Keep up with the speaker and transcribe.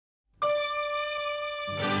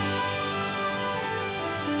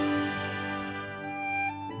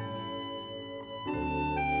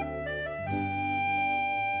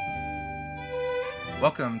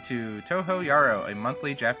Welcome to Toho Yaro, a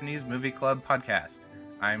monthly Japanese movie club podcast.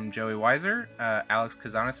 I'm Joey Weiser. Alex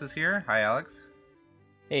Kazanis is here. Hi, Alex.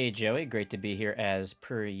 Hey Joey, great to be here as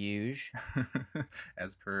per usual.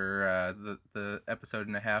 As per the episode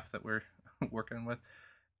and a half that we're working with.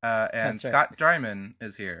 And That's right. Scott Dryman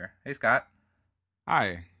is here. Hey, Scott.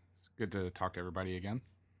 Hi, it's good to talk to everybody again.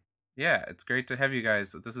 Yeah, it's great to have you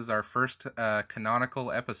guys. This is our first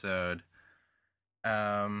canonical episode.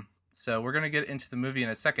 So we're going to get into the movie in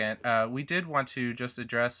a second. We did want to just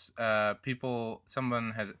address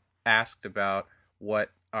someone had asked about what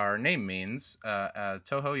our name means.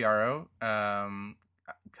 Toho Yaro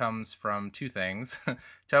comes from two things.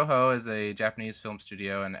 Toho is a Japanese film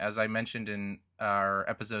studio, and as I mentioned in our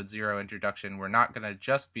episode 0 introduction, we're not going to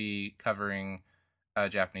just be covering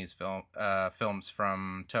Japanese films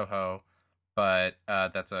from Toho, but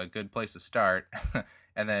that's a good place to start.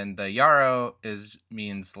 And then the Yaro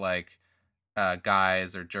means like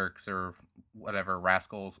guys or jerks or whatever,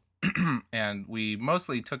 rascals. And we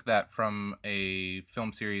mostly took that from a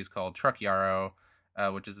film series called Truck Yaro,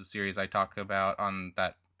 which is a series I talk about on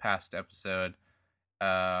that past episode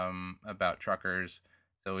about truckers.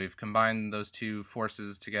 So we've combined those two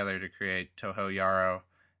forces together to create Toho Yaro,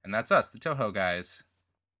 and that's us, the Toho guys.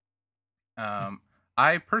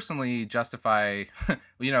 I personally justify,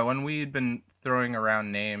 when we'd been throwing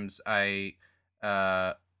around names,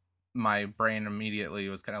 my brain immediately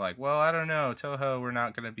was kind of like, well, I don't know, Toho, we're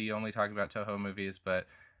not going to be only talking about Toho movies, but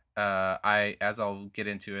as I'll get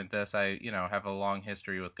into in this, I have a long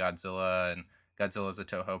history with Godzilla, and Godzilla's a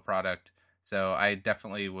Toho product, so I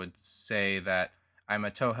definitely would say that I'm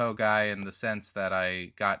a Toho guy in the sense that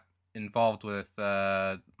I got involved with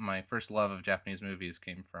my first love of Japanese movies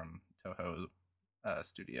came from Toho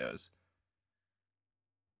studios.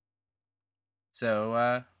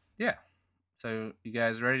 So yeah. So you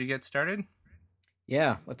guys ready to get started?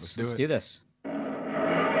 Yeah, let's do this.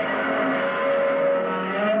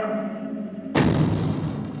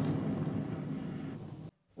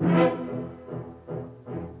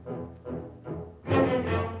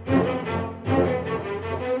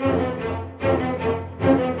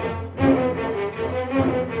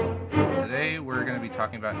 Today we're going to be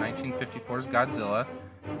talking about 1954's Godzilla.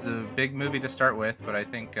 It's a big movie to start with, but I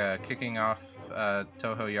think kicking off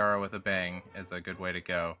Toho Yaro with a bang is a good way to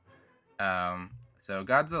go. So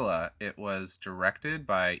Godzilla, it was directed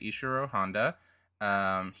by Ishiro Honda.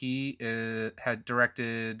 He had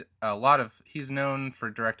directed he's known for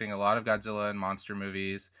directing a lot of Godzilla and monster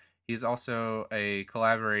movies. He's also a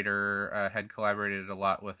collaborator, had collaborated a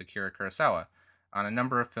lot with Akira Kurosawa on a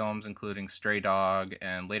number of films, including Stray Dog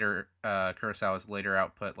and later Kurosawa's later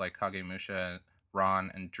output like Kagemusha,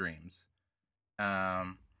 Ron, and Dreams.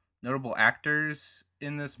 Notable actors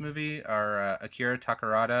in this movie are Akira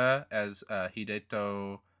Takarada as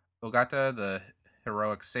Hideto Ogata, the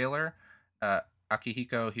heroic sailor,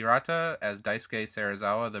 Akihiko Hirata as Daisuke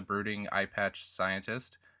Serizawa, the brooding eye-patch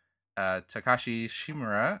scientist, Takashi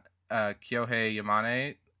Shimura, Kyohei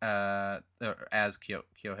Yamane as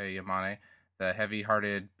Kyohei Yamane, the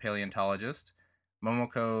heavy-hearted paleontologist,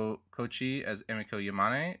 Momoko Kochi as Emiko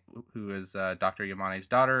Yamane, who is Dr. Yamane's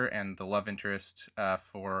daughter and the love interest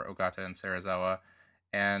for Ogata and Serizawa.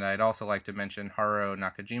 And I'd also like to mention Haro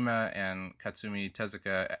Nakajima and Katsumi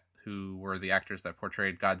Tezuka, who were the actors that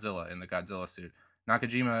portrayed Godzilla in the Godzilla suit.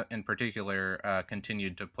 Nakajima, in particular,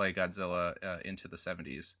 continued to play Godzilla into the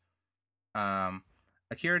 70s.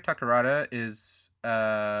 Akira Takarada is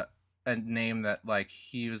a name that, like,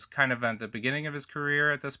 he was kind of at the beginning of his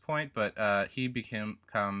career at this point, but he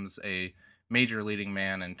becomes a major leading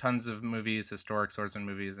man in tons of movies, historic swordsman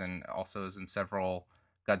movies, and also is in several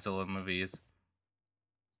Godzilla movies.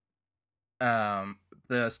 The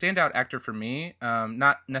standout actor for me,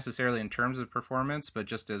 not necessarily in terms of performance, but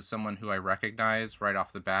just as someone who I recognize right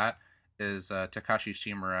off the bat, is Takashi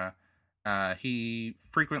Shimura. He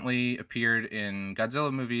frequently appeared in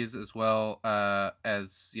Godzilla movies as well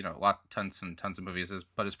as tons and tons of movies,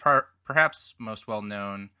 but is perhaps most well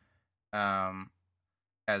known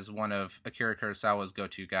as one of Akira Kurosawa's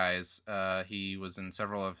go-to guys. He was in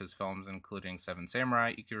several of his films, including Seven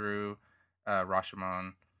Samurai, Ikiru,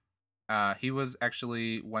 Rashomon. He was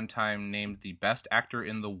actually one time named the best actor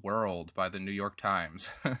in the world by the New York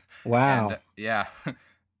Times. Wow. And yeah.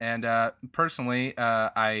 And personally,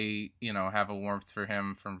 I have a warmth for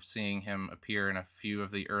him from seeing him appear in a few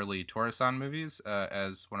of the early Tora-san movies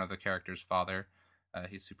as one of the characters' father.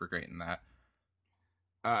 He's super great in that.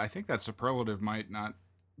 I think that superlative might not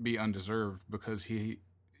be undeserved because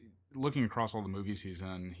looking across all the movies he's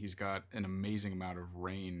in, he's got an amazing amount of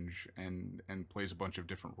range and plays a bunch of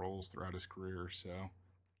different roles throughout his career. So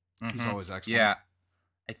he's always excellent. Yeah,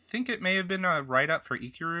 I think it may have been a write up for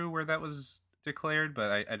Ikiru where that was declared,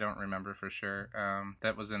 but I don't remember for sure.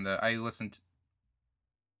 That was in the. I listened.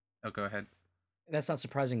 Oh, go ahead. That's not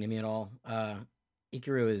surprising to me at all.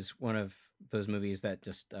 Ikiru is one of those movies that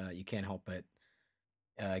just you can't help but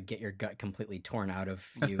get your gut completely torn out of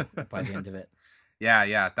you by the end of it.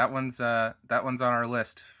 Yeah. That one's on our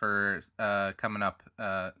list for coming up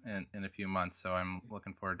in a few months. So I'm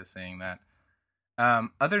looking forward to seeing that.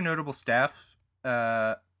 Other notable staff.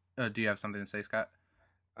 Do you have something to say, Scott?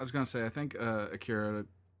 I was gonna say I think Akira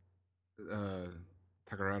uh,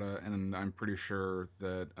 Takarada and I'm pretty sure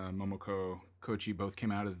that Momoko Kochi both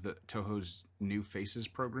came out of the Toho's New Faces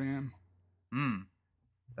program, Hmm,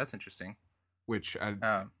 that's interesting. which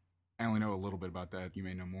Uh, I only know a little bit about that. You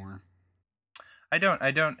may know more. I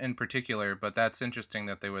don't in particular, but that's interesting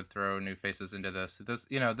that they would throw new faces into this.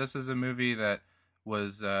 This is a movie that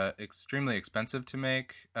was extremely expensive to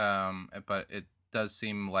make, but it does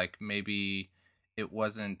seem like maybe it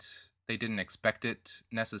wasn't. They didn't expect it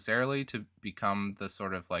necessarily to become the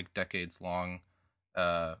sort of like decades long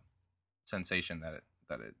uh, sensation that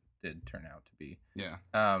it did turn out to be. Yeah.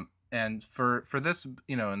 And for this,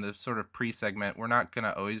 in the sort of pre-segment, we're not going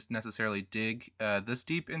to always necessarily dig this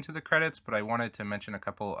deep into the credits, but I wanted to mention a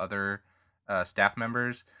couple other staff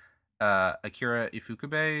members. Akira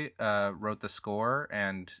Ifukube wrote the score,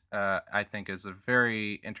 and I think is a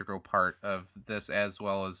very integral part of this, as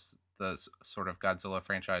well as the sort of Godzilla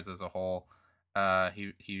franchise as a whole.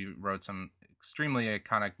 He wrote some extremely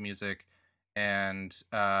iconic music, and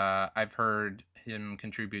I've heard him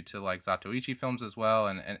contribute to like Zatoichi films as well,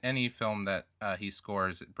 and any film that he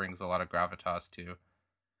scores, it brings a lot of gravitas to.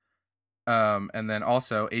 And then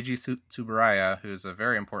also Eiji Tsuburaya, who's a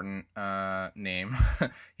very important name.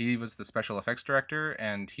 He was the special effects director,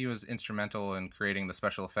 and he was instrumental in creating the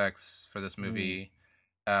special effects for this Mm. movie,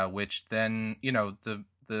 which then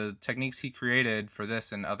the techniques he created for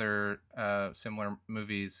this and other similar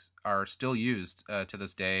movies are still used to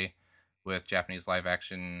this day with Japanese live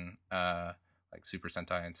action like Super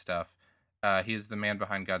Sentai and stuff. He's the man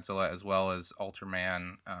behind Godzilla as well as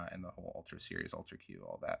Ultraman and the whole Ultra series, Ultra Q,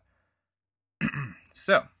 all that.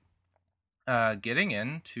 So, getting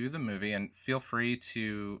into the movie, and feel free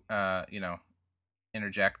to,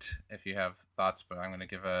 interject if you have thoughts, but I'm going to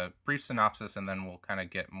give a brief synopsis and then we'll kind of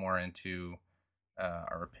get more into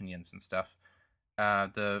our opinions and stuff.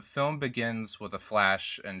 The film begins with a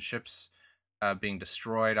flash and ships being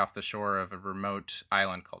destroyed off the shore of a remote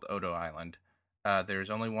island called Odo Island. There's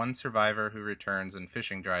only one survivor who returns, and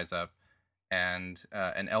fishing dries up. And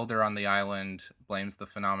an elder on the island blames the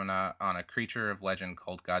phenomena on a creature of legend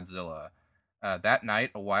called Godzilla. That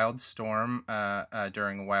night, during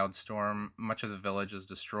a wild storm, much of the village is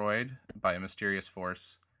destroyed by a mysterious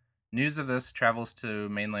force. News of this travels to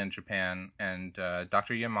mainland Japan, and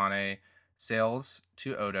Dr. Yamane sails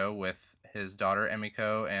to Odo with his daughter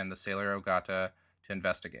Emiko and the sailor Ogata to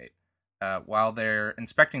investigate. While they're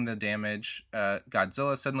inspecting the damage,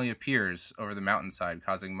 Godzilla suddenly appears over the mountainside,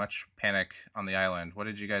 causing much panic on the island. What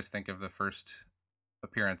did you guys think of the first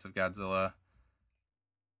appearance of Godzilla?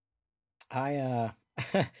 I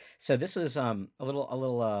so this was a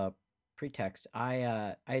little pretext.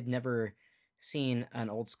 I had never seen an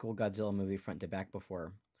old school Godzilla movie front to back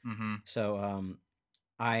before. Mm-hmm. So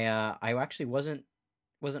I actually wasn't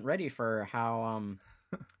ready for how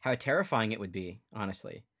terrifying it would be,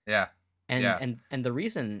 honestly. Yeah, And yeah. the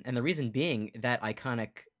reason being that iconic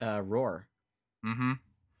roar. Mm-hmm.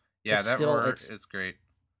 Yeah, It's that still roar is great.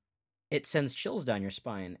 it sends chills down your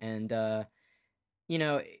spine, and you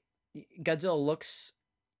know Godzilla looks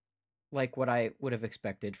like what I would have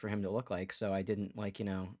expected for him to look like. So I didn't like,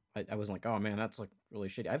 I wasn't like, oh man, that's like really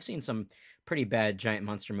shitty. I've seen some pretty bad giant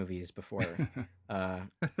monster movies before, uh,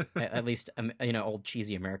 at least old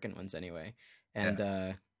cheesy American ones anyway. And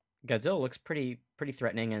Yeah. Godzilla looks pretty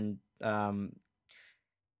threatening, and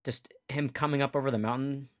just him coming up over the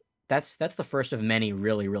mountain. That's the first of many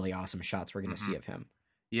really awesome shots we're gonna Mm-hmm. see of him.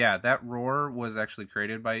 Yeah, that roar was actually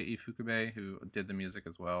created by Ifukube, who did the music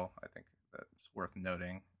as well. I think that's worth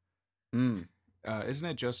noting. Mm. Isn't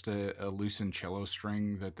it just a loosened cello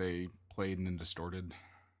string that they played and then distorted?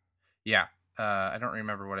 Yeah, I don't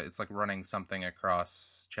remember what it's like running something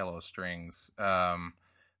across cello strings.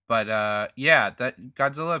 But yeah, that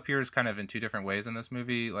Godzilla appears kind of in two different ways in this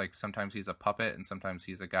movie. Like sometimes he's a puppet, and sometimes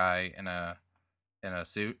he's a guy in a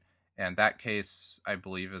suit. And that case, I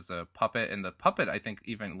believe, is a puppet. And the puppet, I think,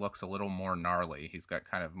 even looks a little more gnarly. He's got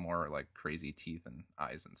kind of more like crazy teeth and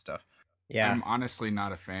eyes and stuff. Yeah. I'm honestly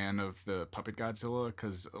not a fan of the puppet Godzilla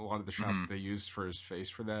because a lot of the shots Hmm. that they used for his face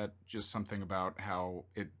for that, just something about how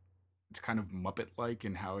it it's kind of Muppet-like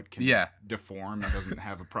in how it can Yeah, deform and doesn't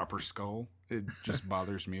have a proper skull. It just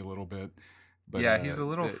bothers me a little bit. But yeah, he's a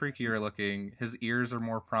little freakier looking. His ears are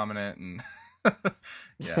more prominent, and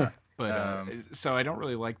yeah, but um, so I don't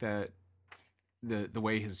really like that the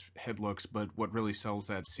way his head looks. But what really sells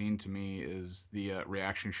that scene to me is the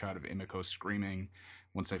reaction shot of Imiko screaming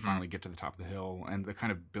once they mhm, finally get to the top of the hill, and the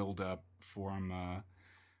kind of build up for him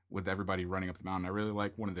with everybody running up the mountain. I really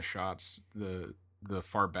like one of the shots, the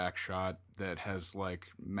far back shot that has like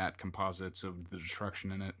matte composites of the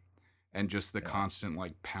destruction in it, and just the yeah, constant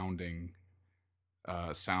like pounding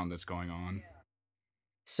sound that's going on.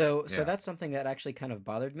 So yeah. that's something that actually kind of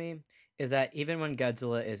bothered me, is that even when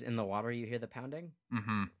Godzilla is in the water, you hear the pounding.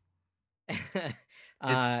 Hmm.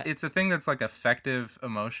 It's uh, it's a thing that's like effective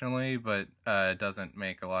emotionally, but it doesn't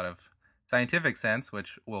make a lot of scientific sense,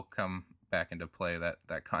 which will come back into play,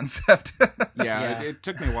 that concept. Yeah, yeah, it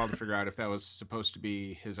took me a while to figure out if that was supposed to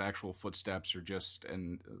be his actual footsteps or just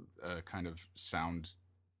an kind of sound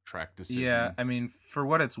track Yeah, decision. I mean, for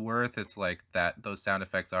what it's worth, it's like that those sound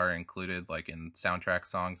effects are included like in soundtrack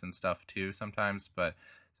songs and stuff too sometimes, but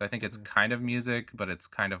so I think it's mhm. kind of music, but it's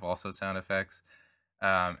kind of also sound effects.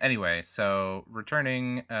 Anyway, so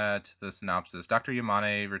returning to the synopsis, Dr.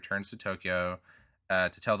 Yamane returns to Tokyo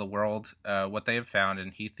to tell the world what they have found,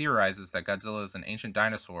 and he theorizes that Godzilla is an ancient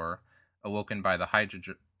dinosaur awoken by the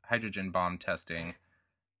hydrogen bomb testing.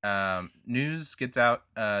 News gets out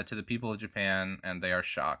to the people of Japan, and they are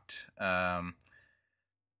shocked.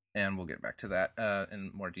 And we'll get back to that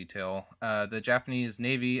in more detail. The Japanese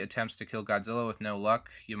Navy attempts to kill Godzilla with no luck.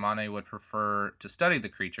 Yamane would prefer to study the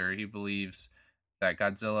creature. He believes that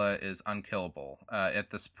Godzilla is unkillable. At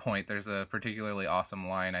this point, there's a particularly awesome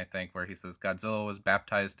line, I think, where he says, Godzilla was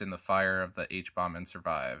baptized in the fire of the H bomb and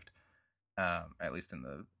survived, at least in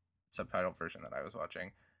the subtitled version that I was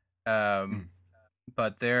watching. Um, Mm.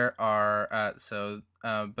 but there are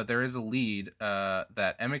but there is a lead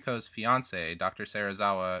that Emiko's fiance, Dr.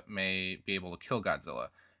 Serizawa, may be able to kill Godzilla.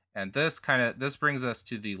 And this brings us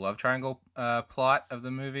to the love triangle plot of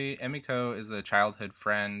the movie. Emiko is a childhood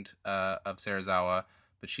friend of Serizawa,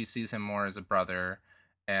 but she sees him more as a brother.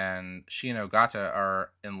 And she and Ogata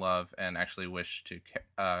are in love and actually wish to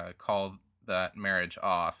call that marriage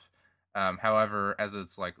off. However, as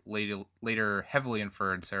it's like later heavily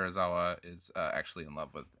inferred, Serizawa is actually in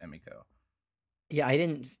love with Emiko. Yeah, I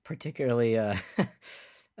didn't particularly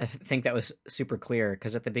I think that was super clear,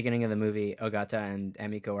 because at the beginning of the movie, Ogata and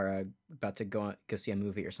Emiko are about to go see a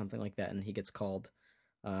movie or something like that, and he gets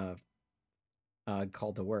uh,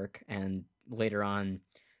 called to work, and later on,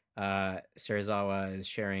 Serizawa is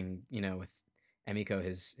sharing, with Emiko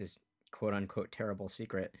his quote unquote terrible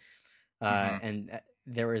secret, Mm-hmm. and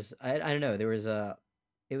there was I don't know, there was a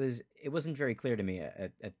it wasn't very clear to me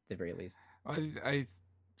at the very least. I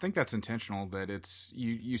think that's intentional. That it's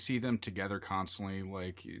you see them together constantly,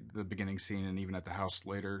 like the beginning scene, and even at the house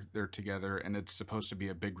later, they're together, and it's supposed to be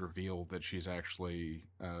a big reveal that she's actually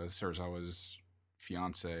Serizawa's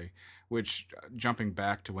fiance. Which, jumping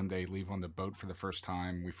back to when they leave on the boat for the first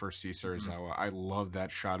time, we first see Mm-hmm. Serizawa. I love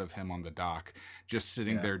that shot of him on the dock, just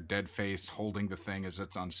sitting Yeah, there, dead face, holding the thing as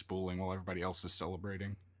it's unspooling while everybody else is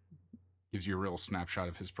celebrating. Gives you a real snapshot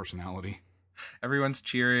of his personality. everyone's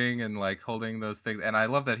cheering and like holding those things, and I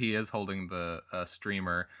love that he is holding the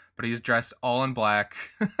streamer, but he's dressed all in black.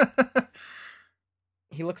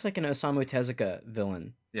 He looks like an Osamu Tezuka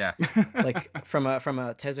villain, Yeah, like from a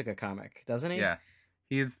Tezuka comic, doesn't he? yeah,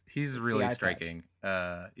 he's It's the really eye patch. striking.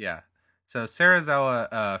 Yeah. So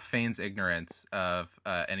Serizawa feigns ignorance of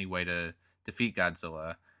any way to defeat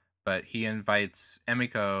Godzilla, but he invites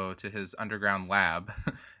Emiko to his underground lab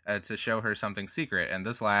to show her something secret. And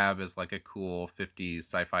this lab is like a cool 50s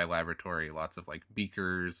sci-fi laboratory, lots of like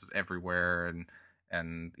beakers everywhere,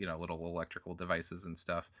 and little electrical devices and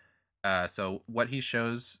stuff. So what he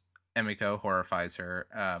shows Emiko horrifies her,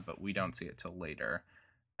 but we don't see it till later.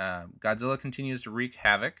 Godzilla continues to wreak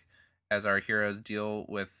havoc as our heroes deal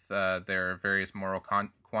with their various moral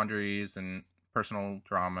quandaries and personal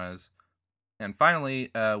dramas. And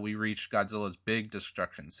finally, we reach Godzilla's big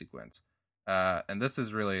destruction sequence. And this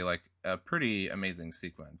is really like a pretty amazing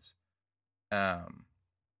sequence. Um,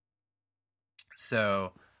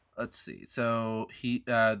 so let's see. So he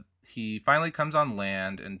finally comes on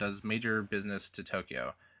land and does major business to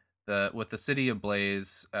Tokyo. With the city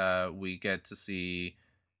ablaze, we get to see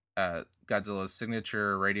Godzilla's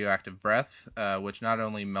signature radioactive breath, which not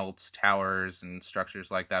only melts towers and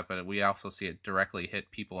structures like that, but we also see it directly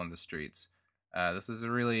hit people in the streets. This is a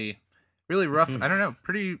really, really rough. I don't know,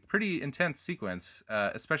 pretty intense sequence,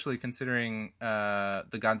 especially considering the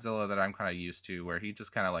Godzilla that I'm kind of used to, where he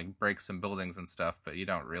just kind of like breaks some buildings and stuff, but you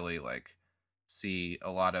don't really like see a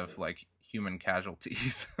lot of like human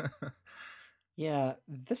casualties. Yeah,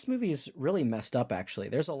 this movie is really messed up. Actually,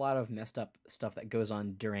 there's a lot of messed up stuff that goes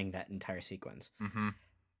on during that entire sequence. Mm-hmm.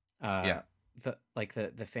 Uh, Yeah.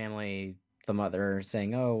 the family, the mother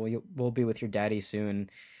saying, "Oh, we'll be with your daddy soon,"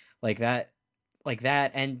 like that,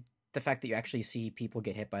 and the fact that you actually see people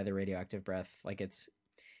get hit by the radioactive breath, like it's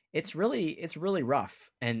really rough,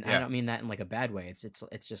 and I Yeah. don't mean that in like a bad way.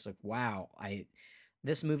 It's just like, wow, I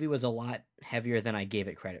this movie was a lot heavier than I gave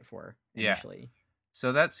it credit for Yeah. initially.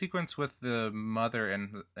 So that sequence with the mother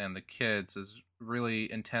and the kids is really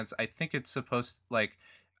intense. I think it's supposed like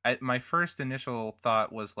my first initial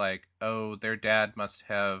thought was like, oh, their dad must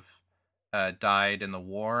have died in the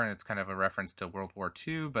war, and it's kind of a reference to World War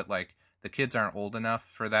II. But like the kids aren't old enough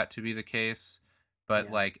for that to be the case. But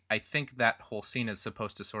Yeah. like I think that whole scene is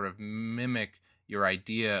supposed to sort of mimic your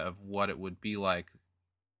idea of what it would be like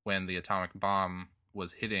when the atomic bomb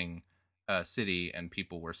was hitting a city and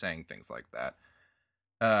people were saying things like that,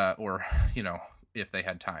 or you know, if they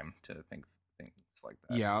had time to think things like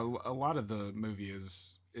that. Yeah, a lot of the movie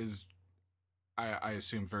is I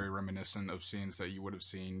assume very reminiscent of scenes that you would have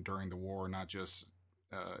seen during the war, not just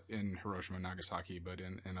in Hiroshima and Nagasaki, but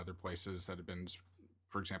in other places that have been,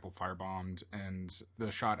 for example, firebombed. And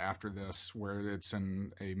the shot after this, where it's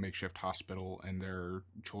in a makeshift hospital and there are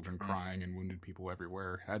children Mm. crying and wounded people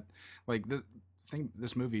everywhere, had like the thing.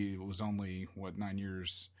 This movie was only what 9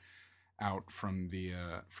 years out from the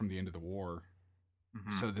end of the war,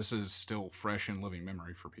 Mm-hmm. so this is still fresh in living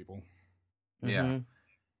memory for people. Yeah. Mm-hmm.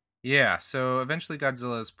 Yeah, so eventually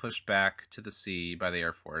Godzilla is pushed back to the sea by the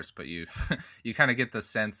Air Force, but you you kind of get the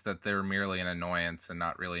sense that they're merely an annoyance and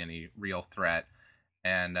not really any real threat.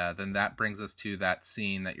 And then that brings us to that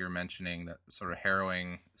scene that you're mentioning, that sort of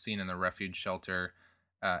harrowing scene in the refuge shelter,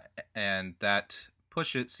 uh, and that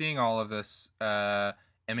pushes, seeing all of this,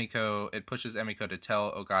 Emiko, it pushes Emiko to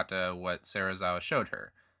tell Ogata what Serizawa showed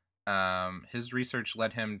her. His research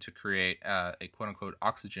led him to create a quote unquote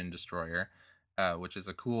oxygen destroyer, which is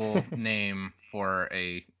a cool name for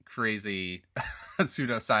a crazy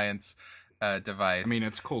pseudoscience I device. mean,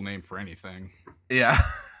 it's a cool name for anything. Yeah.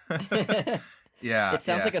 Yeah, It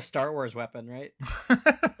sounds yeah. like a Star Wars weapon, right?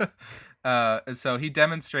 So he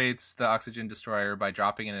demonstrates the oxygen destroyer by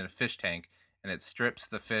dropping it in a fish tank, and it strips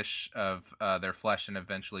the fish of their flesh and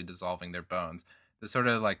eventually dissolving their bones. The sort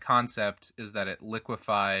of like concept is that it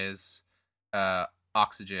liquefies uh,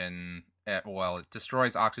 oxygen. Well, it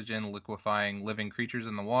destroys oxygen, liquefying living creatures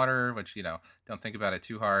in the water, which, you know, don't think about it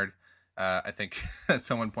too hard. I think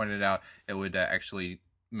someone pointed out it would actually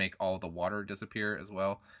make all the water disappear as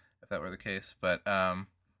well, if that were the case. But so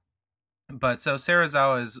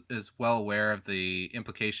Serizawa is well aware of the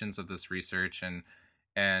implications of this research,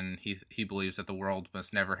 and he believes that the world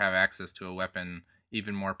must never have access to a weapon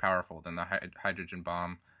even more powerful than the hydrogen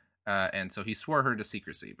bomb. And so he swore her to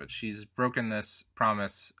secrecy, but she's broken this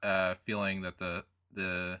promise, feeling that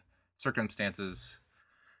the circumstances,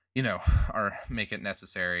 you know, are make it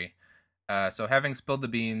necessary. So, having spilled the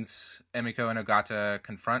beans, Emiko and Ogata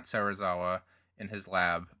confront Serizawa in his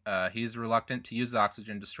lab. He's reluctant to use the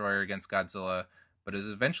oxygen destroyer against Godzilla, but is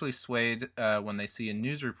eventually swayed when they see a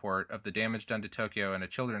news report of the damage done to Tokyo and a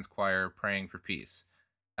children's choir praying for peace.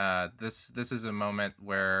 This is a moment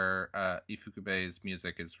where Ifukube's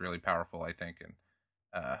music is really powerful, I think, and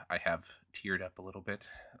I have teared up a little bit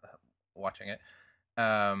watching it.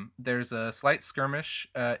 There's a slight skirmish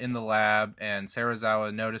in the lab, and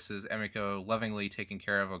Serizawa notices Emiko lovingly taking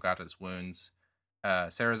care of Ogata's wounds.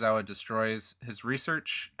 Serizawa destroys his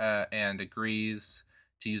research and agrees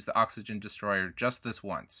to use the oxygen destroyer just this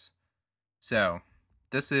once. So,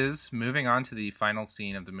 this is moving on to the final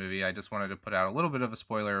scene of the movie. I just wanted to put out a little bit of a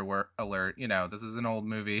spoiler alert. You know, this is an old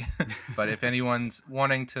movie, but if anyone's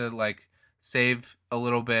wanting to like save a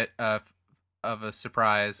little bit of a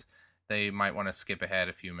surprise, they might want to skip ahead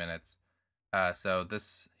a few minutes. So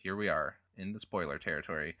this here we are in the spoiler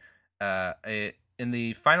territory. In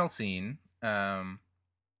the final scene,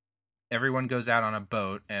 everyone goes out on a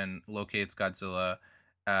boat and locates Godzilla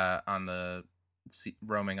on the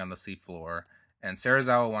roaming on the seafloor. And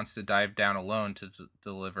Serizawa wants to dive down alone to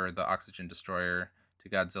deliver the oxygen destroyer to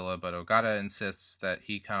Godzilla, but Ogata insists that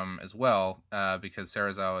he come as well because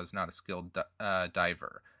Serizawa is not a skilled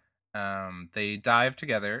diver. They dive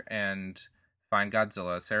together and find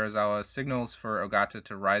Godzilla. Serizawa signals for Ogata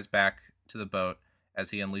to rise back to the boat as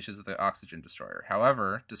he unleashes the oxygen destroyer.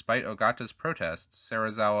 However, despite Ogata's protests,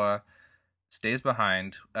 Serizawa stays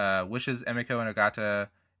behind, wishes Emiko and Ogata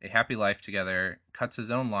a happy life together, cuts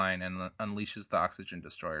his own line, and unleashes the oxygen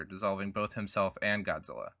destroyer, dissolving both himself and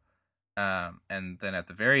Godzilla. And then at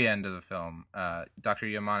the very end of the film, Dr.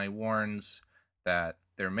 Yamane warns that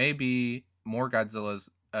there may be more Godzillas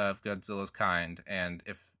of Godzilla's kind, and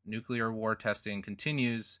if nuclear war testing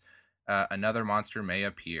continues, another monster may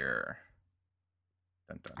appear.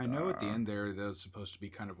 Dun, dun, I know at the dun. end there that was supposed to be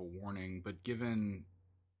kind of a warning, but given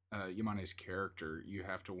Yamane's character, you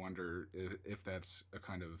have to wonder if that's a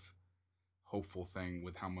kind of hopeful thing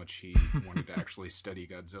with how much he wanted to actually study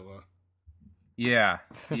Godzilla. Yeah,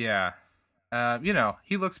 yeah.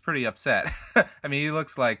 He looks pretty upset. I mean, he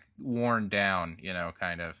looks like worn down,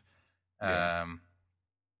 kind of. Yeah. Um,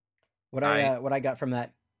 I What I got from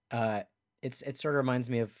that, it sort of reminds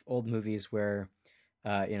me of old movies where,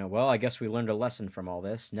 well, I guess we learned a lesson from all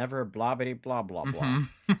this. Never blah bitty blah blah blah.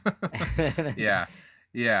 hmm Yeah.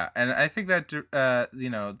 Yeah, and I think that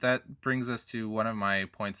that brings us to one of my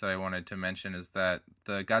points that I wanted to mention is that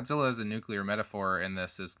the Godzilla as a nuclear metaphor in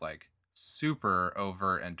this is like super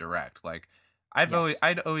overt and direct. Like Yes.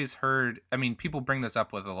 I'd always heard, I mean, people bring this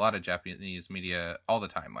up with a lot of Japanese media all the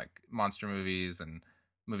time, like monster movies and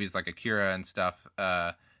movies like Akira and stuff.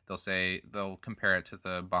 They'll compare it to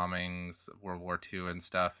the bombings of World War II and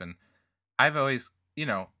stuff, and I've always,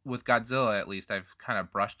 with Godzilla at least, I've kind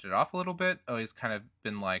of brushed it off a little bit. Always kind of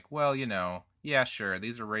been like, well, yeah, sure,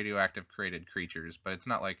 these are radioactive created creatures, but it's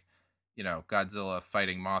not like, Godzilla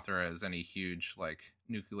fighting Mothra is any huge, like,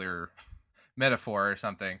 nuclear metaphor or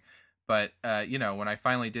something. But, when I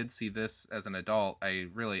finally did see this as an adult, I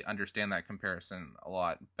really understand that comparison a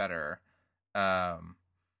lot better. Um,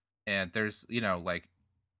 and there's, like,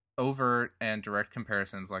 overt and direct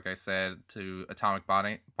comparisons, like I said, to atomic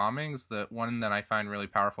bombings. The one that I find really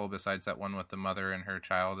powerful, besides that one with the mother and her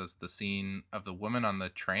child, is the scene of the woman on the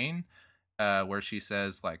train, where she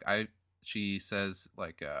says like, I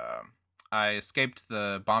escaped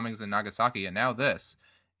the bombings in Nagasaki, and now this,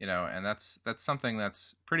 and that's something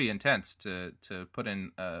that's pretty intense to put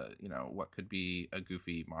in, what could be a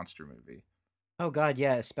goofy monster movie. Oh God,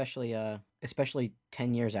 yeah, especially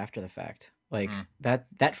 10 years after the fact. hmm Like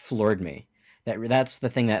that floored me. That's the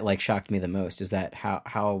thing that like shocked me the most is that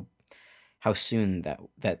how soon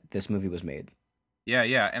that this movie was made. Yeah,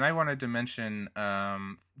 yeah, and I wanted to mention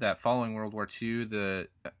that following World War II, the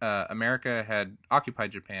America had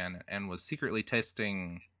occupied Japan and was secretly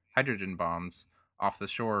testing hydrogen bombs off the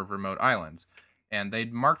shore of remote islands, and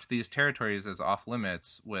they'd marked these territories as off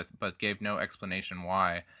limits but gave no explanation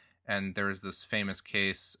why. And there was this famous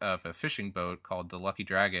case of a fishing boat called the Lucky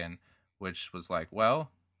Dragon, which was like,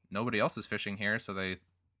 well, nobody else is fishing here, so they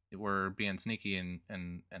were being sneaky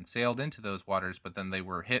and sailed into those waters, but then they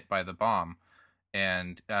were hit by the bomb.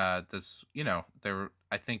 And this,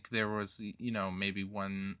 I think there was, maybe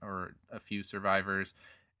one or a few survivors,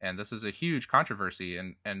 and this is a huge controversy,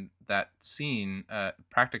 and that scene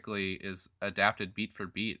practically is adapted beat for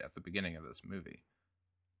beat at the beginning of this movie.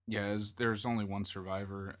 Yeah, there's only one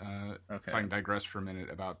survivor. If I Okay. can digress for a minute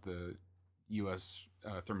about the U.S.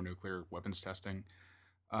 Thermonuclear weapons testing.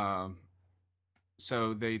 Um,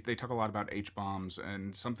 so they talk a lot about H bombs,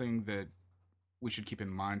 and something that we should keep in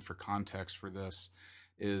mind for context for this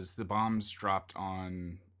is the bombs dropped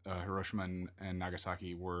on Hiroshima and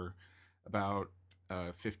Nagasaki were about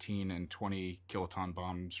 15 and 20 kiloton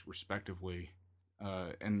bombs respectively,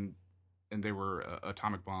 and they were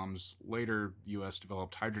atomic bombs. Later, U.S.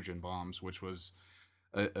 developed hydrogen bombs, which was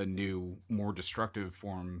a new, more destructive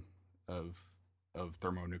form of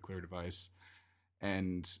thermonuclear device.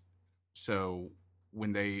 And so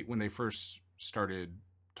when they first started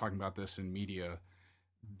talking about this in media,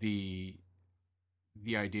 the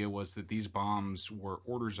the idea was that these bombs were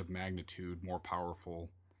orders of magnitude more powerful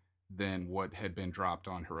than what had been dropped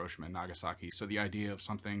on Hiroshima and Nagasaki. So the idea of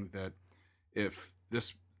something that if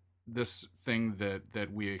this thing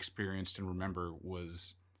that we experienced and remember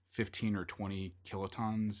was 15 or 20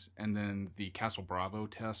 kilotons, and then the Castle Bravo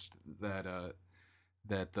test that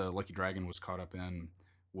the Lucky Dragon was caught up in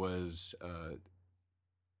was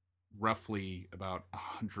roughly about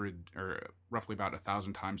 100 or roughly about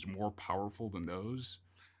 1,000 times more powerful than those.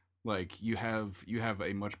 Like you have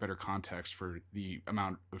a much better context for the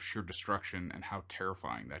amount of sheer destruction and how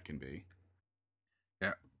terrifying that can be.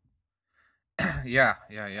 Yeah. Yeah,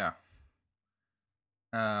 yeah, yeah.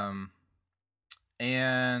 Um,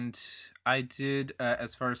 and I did,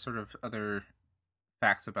 as far as sort of other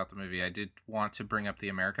facts about the movie, I did want to bring up the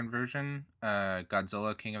American version,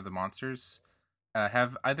 Godzilla King of the Monsters.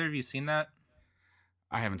 Have either of you seen that?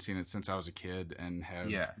 I haven't seen it since I was a kid and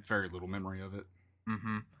have Yeah. very little memory of it.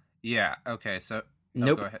 Mm-hmm. Yeah. Okay. So, oh, go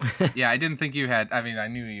Nope. ahead. Yeah, I didn't think you had. I mean, I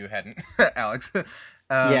knew you hadn't, Alex.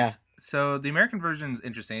 Yeah. So the American version is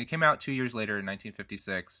interesting. It came out 2 years later in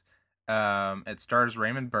 1956. It stars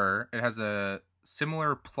Raymond Burr. It has a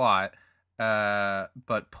similar plot,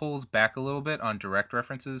 but pulls back a little bit on direct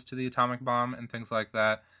references to the atomic bomb and things like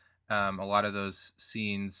that. A lot of those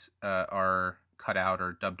scenes are cut out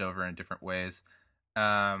or dubbed over in different ways.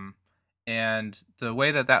 Um, and the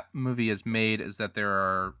way that that movie is made is that there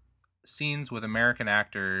are scenes with American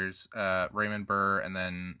actors, Raymond Burr, and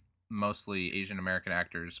then mostly Asian American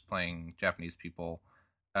actors playing Japanese people,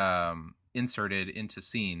 inserted into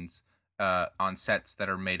scenes on sets that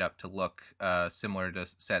are made up to look similar to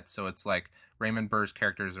sets. So it's like Raymond Burr's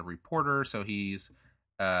character is a reporter, so he's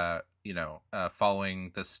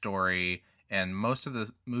following the story, and most of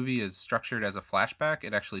the movie is structured as a flashback.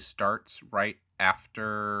 It actually starts right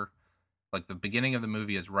after, like the beginning of the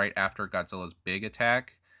movie is right after Godzilla's big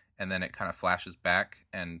attack, and then it kind of flashes back,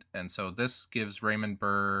 and so this gives Raymond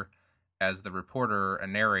Burr as the reporter, a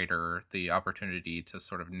narrator, the opportunity to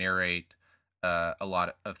sort of narrate a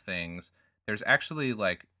lot of things. There's actually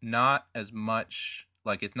like not as much,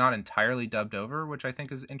 like it's not entirely dubbed over, which I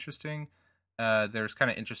think is interesting. There's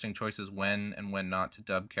kind of interesting choices when and when not to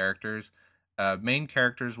dub characters. Main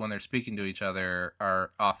characters, when they're speaking to each other,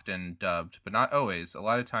 are often dubbed, but not always. A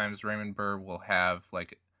lot of times, Raymond Burr will have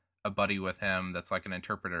like a buddy with him that's like an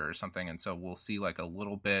interpreter or something, and so we'll see like a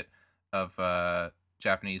little bit of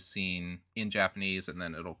Japanese scene in Japanese, and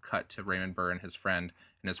then it'll cut to Raymond Burr and his friend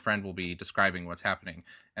will be describing what's happening.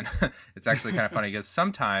 And it's actually kind of funny because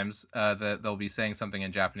sometimes they'll be saying something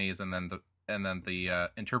in Japanese, and then the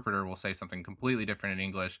interpreter will say something completely different in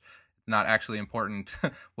English. It's not actually important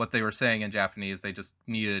what they were saying in Japanese. They just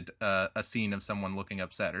needed a scene of someone looking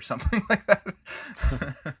upset or something like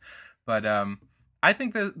that. But I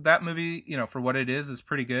think that movie, for what it is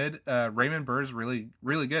pretty good. Raymond Burr's really,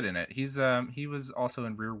 really good in it. He was also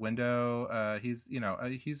in Rear Window.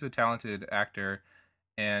 He's a talented actor,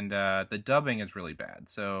 and the dubbing is really bad.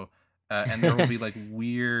 So, and there will be like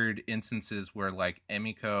weird instances where like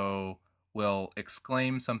Emiko will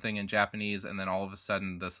exclaim something in Japanese, and then all of a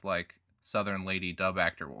sudden this like Southern lady dub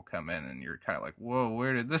actor will come in, and you're kind of like, whoa,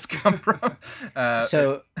 where did this come from?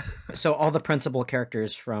 So, so all the principal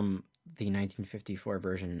characters from the 1954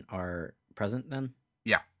 version are present then?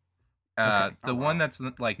 Yeah. Okay. The one that's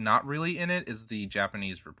like not really in it is the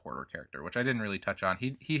Japanese reporter character, which I didn't really touch on.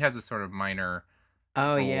 He has a sort of minor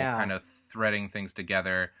Oh role, yeah, kind of threading things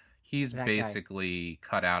together. He's that guy. basically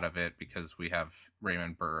cut out of it because we have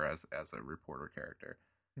Raymond Burr as a reporter character.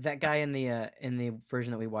 That guy in the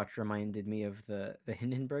version that we watched reminded me of the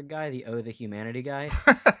Hindenburg guy, the Oh the Humanity guy.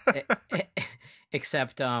 E- e-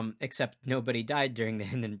 except nobody died during the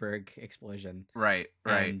Hindenburg explosion, Right,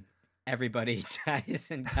 right. and everybody dies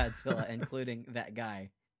in Godzilla, including that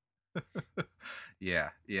guy. Yeah,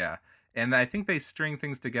 yeah. And I think they string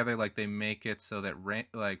things together, like they make it so that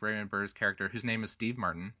like Raymond Burr's character, whose name is Steve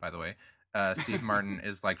Martin, by the way, Steve Martin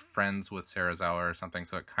is like friends with Serizawa or something,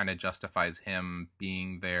 so it kind of justifies him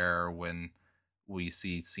being there when we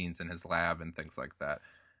see scenes in his lab and things like that.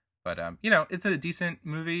 But it's a decent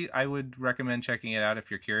movie. I would recommend checking it out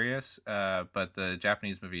if you're curious. But the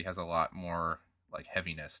Japanese movie has a lot more like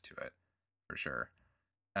heaviness to it, for sure.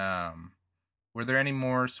 Um, were there any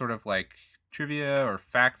more sort of like trivia or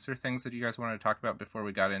facts or things that you guys wanted to talk about before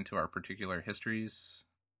we got into our particular histories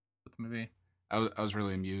with the movie? I was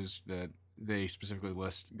really amused that they specifically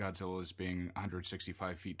list Godzilla as being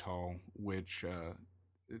 165 feet tall, which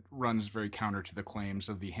it runs very counter to the claims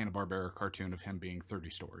of the Hanna-Barbera cartoon of him being 30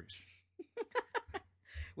 stories.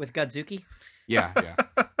 With Godzuki? Yeah, yeah.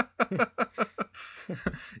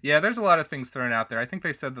 Yeah, there's a lot of things thrown out there. I think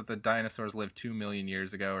they said that the dinosaurs lived 2 million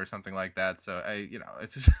years ago or something like that. So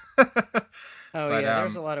it's just. Oh But, yeah,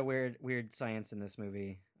 there's a lot of weird science in this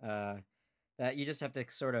movie. That you just have to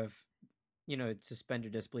sort of, suspend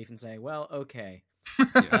your disbelief and say, well, okay.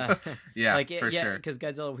 Yeah. Yeah, Like for yeah, sure. because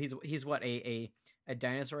Godzilla, he's what, a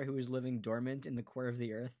dinosaur who is living dormant in the core of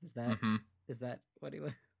the earth. Hmm. Is that what he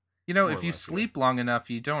was? More or If you less, yeah. sleep long enough,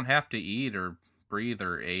 you don't have to eat or breathe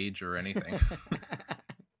or age or anything.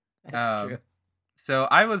 That's true. So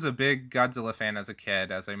I was a big Godzilla fan as a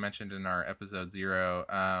kid, as I mentioned in our episode 0.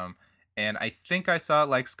 And I think I saw,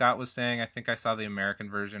 like Scott was saying, I think I saw the American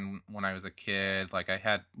version when I was a kid. Like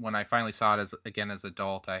when I finally saw it as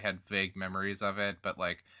adult, I had vague memories of it, but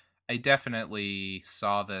like I definitely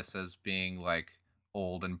saw this as being like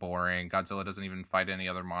old and boring. Godzilla doesn't even fight any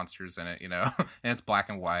other monsters in it, and it's black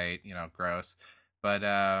and white, gross. But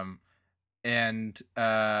and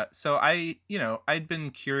so I'd been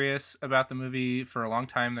curious about the movie for a long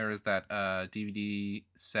time. There was that DVD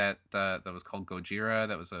set that was called Gojira,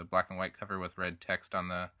 that was a black and white cover with red text on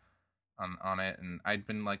on it, and I'd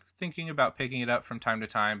been like thinking about picking it up from time to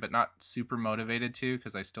time, but not super motivated to,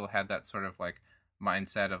 because I still had that sort of like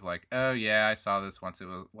mindset of like, oh yeah, I saw this once,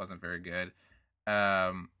 wasn't very good.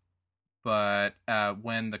 Um, but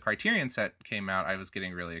when the Criterion set came out, I was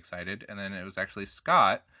getting really excited, and then it was actually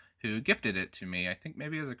Scott who gifted it to me. I think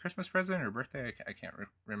maybe as a Christmas present or birthday. I can't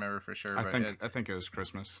remember for sure, I but think I think it was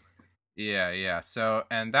Christmas. yeah, yeah. So,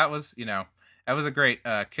 and that was, that was a great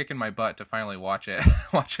kick in my butt to finally watch it,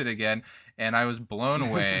 watch it again, and I was blown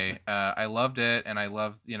away. I loved it, and I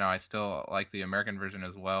loved, I still like the American version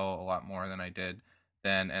as well a lot more than I did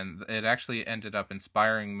then, and it actually ended up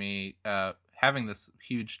inspiring me. Having this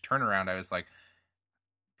huge turnaround, I was like,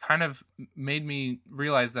 kind of made me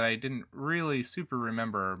realize that I didn't really super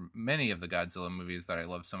remember many of the Godzilla movies that I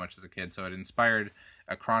loved so much as a kid. So it inspired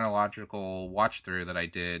a chronological watch through that I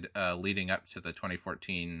did leading up to the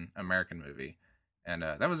 2014 American movie. And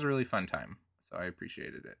that was a really fun time. So I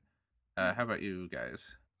appreciated it. How about you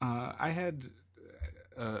guys? I had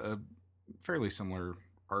a fairly similar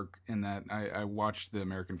arc in that I watched the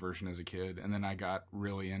American version as a kid, and then I got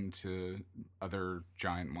really into other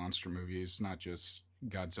giant monster movies, not just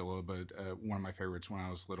Godzilla, but one of my favorites when I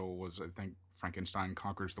was little was, I think, Frankenstein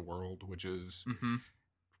Conquers the World, which is Mm-hmm.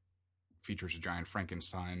 features a giant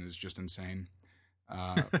Frankenstein, is just insane.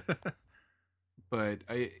 Uh, but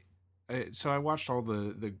so I watched all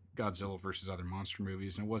the Godzilla versus other monster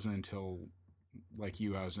movies, and it wasn't until like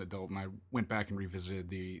you, I was an adult, and I went back and revisited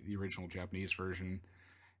the original Japanese version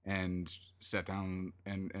and sat down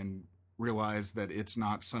and realized that it's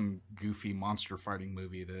not some goofy monster fighting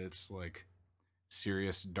movie, that it's like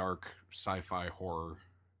serious dark sci-fi horror,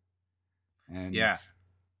 and Yeah.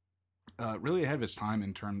 really ahead of its time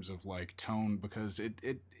in terms of like tone, because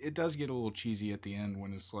it does get a little cheesy at the end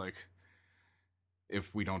when it's like,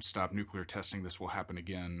 if we don't stop nuclear testing, this will happen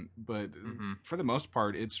again. But Mm-hmm. for the most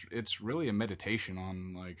part, it's really a meditation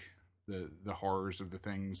on like the horrors of the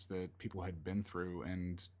things that people had been through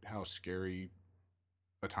and how scary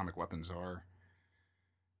atomic weapons are,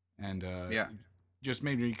 and Yeah. just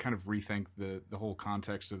made me kind of rethink the whole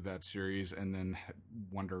context of that series, and then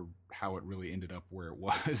wonder how it really ended up where it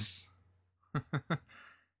was.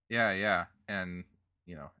 Yeah, yeah. And,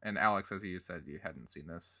 and Alex, as you said, you hadn't seen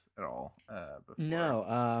this at all before.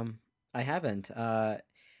 No, I haven't.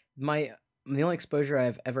 My the only exposure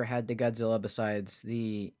I've ever had to Godzilla besides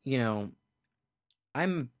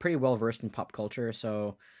I'm pretty well versed in pop culture,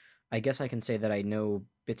 so I guess I can say that I know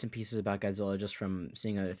bits and pieces about Godzilla just from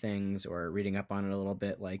seeing other things or reading up on it a little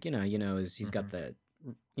bit. Like, is he's got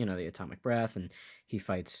Mm-hmm. the atomic breath, and he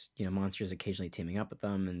fights, monsters, occasionally teaming up with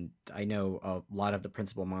them, and I know a lot of the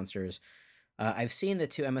principal monsters. I've seen the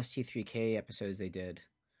two MST3K episodes they did,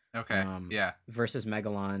 Okay. Yeah. versus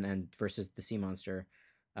Megalon and versus the Sea Monster.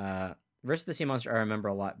 Uh, versus the Sea Monster, I remember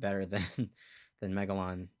a lot better than than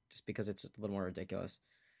Megalon, just because it's a little more ridiculous.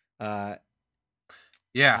 Uh,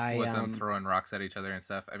 Yeah, I with them throwing rocks at each other and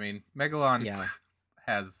stuff. I mean, Megalon Yeah.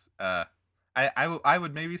 has I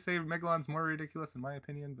would maybe say Megalon's more ridiculous in my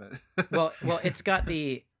opinion, but Well, it's got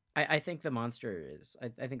the. I think the monster is.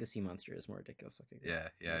 I think the sea monster is more ridiculous looking yeah,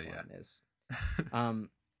 than yeah, Megalon is. yeah.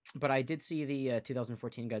 But I did see the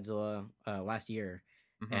 2014 Godzilla last year,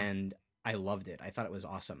 Hmm. and I loved it. I thought it was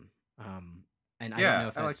awesome. And I don't know Yeah,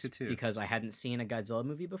 if I liked that's it too. because I hadn't seen a Godzilla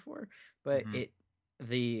movie before, but Hmm.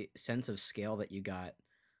 the sense of scale that you got,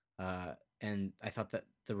 and I thought that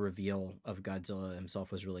the reveal of Godzilla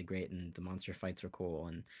himself was really great, and the monster fights were cool,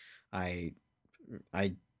 and I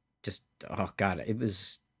I just, oh god, it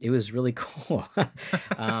was really cool.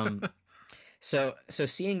 um, so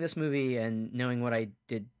seeing this movie and knowing what I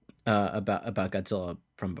did about Godzilla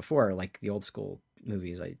from before, like the old school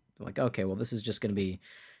movies, I like, okay, well, this is just going to be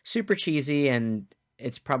super cheesy, and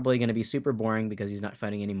it's probably going to be super boring because he's not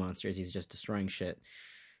fighting any monsters; he's just destroying shit.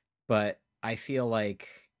 But I feel like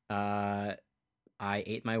I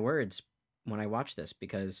ate my words when I watched this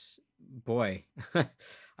because, boy,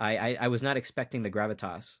 I was not expecting the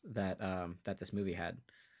gravitas that this movie had.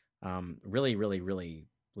 Really, really, really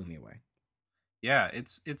blew me away. Yeah,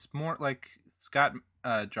 it's more like Scott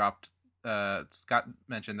dropped Scott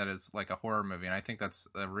mentioned that it's like a horror movie, and I think that's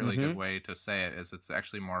a really good Mm-hmm. way to say it, is it's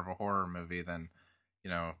actually more of a horror movie than,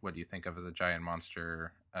 what you think of as a giant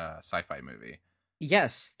monster sci-fi movie.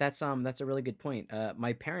 Yes, that's a really good point.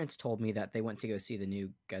 My parents told me that they went to go see the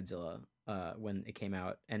new Godzilla when it came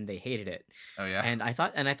out, and they hated it. Oh yeah. And I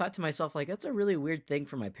thought to myself, like, that's a really weird thing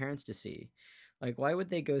for my parents to see. Like, why would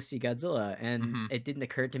they go see Godzilla? And Hmm. it didn't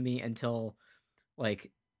occur to me until,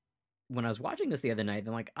 like, when I was watching this the other night.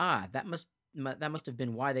 Then, like, that must have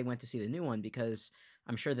been why they went to see the new one, because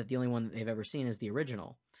I'm sure that the only one that they've ever seen is the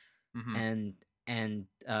original. Hmm. And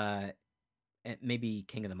maybe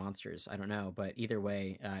King of the Monsters. I don't know, but either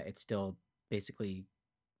way, it's still basically,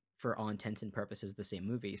 for all intents and purposes, the same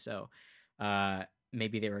movie. So uh,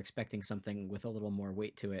 maybe they were expecting something with a little more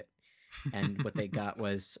weight to it, and what they got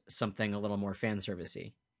was something a little more fan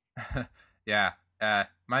servicey. Yeah.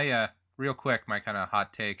 My real quick, my kind of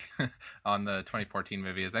hot take on the 2014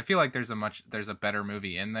 movie is I feel like there's a better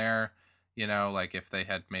movie in there. Like if they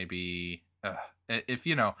had maybe if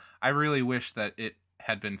I really wish that it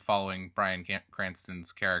had been following Bryan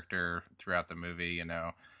Cranston's character throughout the movie.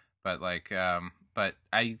 But but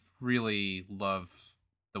I really love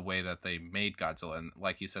the way that they made Godzilla, and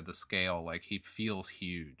like you said, the scale, like he feels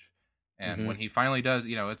huge. And Mm-hmm. when he finally does,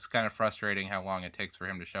 it's kind of frustrating how long it takes for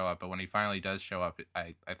him to show up. But when he finally does show up,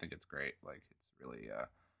 I think it's great. Like it's really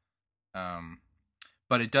um,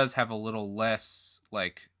 but it does have a little less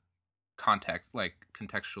like context, like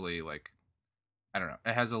contextually, like I don't know,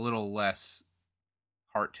 it has a little less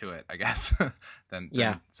heart to it, I guess, Yeah.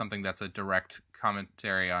 than something that's a direct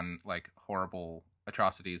commentary on like horrible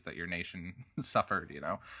atrocities that your nation suffered.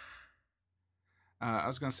 I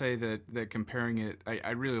was gonna say that comparing it,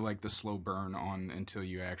 I really like the slow burn on until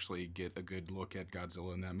you actually get a good look at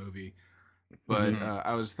Godzilla in that movie. Mm-hmm. But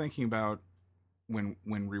I was thinking about when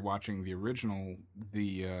rewatching the original,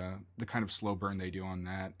 the kind of slow burn they do on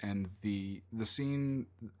that, and the scene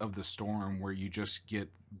of the storm where you just get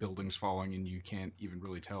buildings falling and you can't even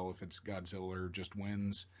really tell if it's Godzilla or just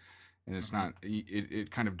winds, and it's Mm-hmm. not.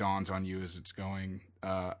 It kind of dawns on you as it's going.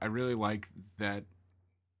 I really like that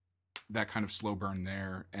kind of slow burn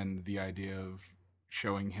there, and the idea of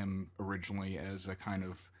showing him originally as a kind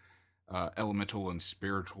of elemental and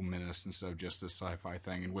spiritual menace instead of just this sci-fi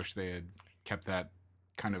thing, and wish they had kept that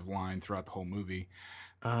kind of line throughout the whole movie.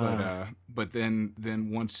 Uh, But then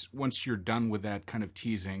once you're done with that kind of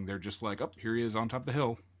teasing, they're just like, oh, here he is on top of the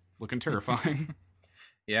hill, looking terrifying.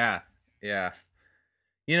 Yeah, yeah.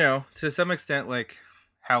 To some extent, like,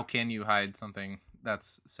 how can you hide something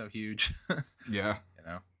that's so huge? Yeah. you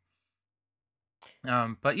know.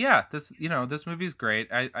 But yeah, this movie's great.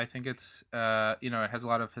 I think it's it has a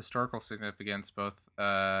lot of historical significance, both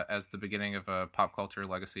as the beginning of a pop culture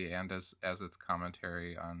legacy and as its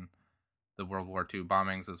commentary on the World War II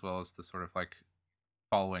bombings, as well as the sort of like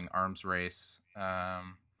following arms race.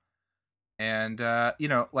 And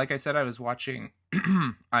like I said, I was watching.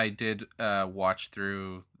 I did watch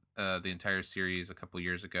through the entire series a couple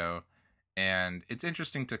years ago, and it's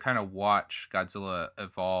interesting to kind of watch Godzilla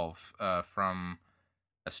evolve from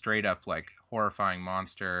a straight up like horrifying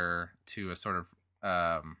monster to a sort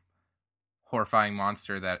of horrifying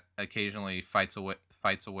monster that occasionally fights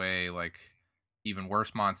away like even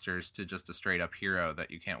worse monsters to just a straight up hero that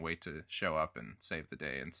you can't wait to show up and save the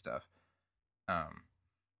day and stuff. Um,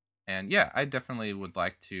 and yeah, I definitely would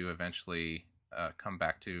like to eventually come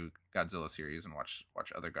back to Godzilla series and watch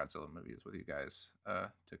other Godzilla movies with you guys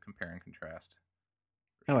to compare and contrast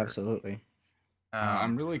for oh, sure. absolutely. Um,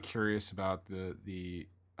 I'm really curious about the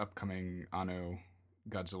upcoming Anno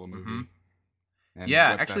Godzilla mhm. movie and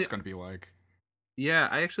Yeah, what actually, that's going to be like. yeah,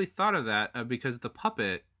 I actually thought of that because the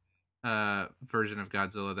puppet version of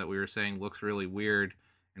Godzilla that we were saying looks really weird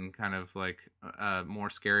and kind of like more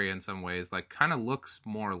scary in some ways. Like, kind of looks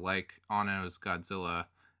more like Anno's Godzilla, at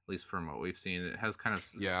least from what we've seen. It has kind of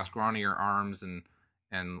Yeah. scrawnier arms and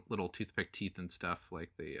little toothpick teeth and stuff like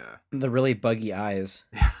the The really buggy eyes.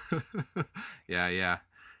 yeah, yeah.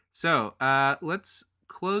 So let's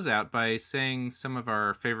close out by saying some of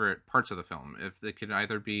our favorite parts of the film. If it could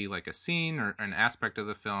either be like a scene or an aspect of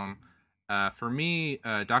the film. For me,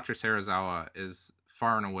 Dr. Serizawa is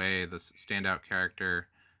far and away the standout character.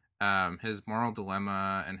 His moral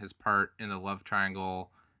dilemma and his part in the love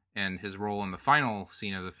triangle and his role in the final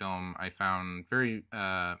scene of the film I found very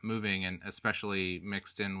moving, and especially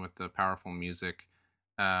mixed in with the powerful music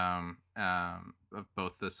of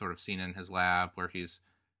both the sort of scene in his lab where he's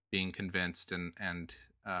being convinced and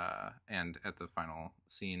at the final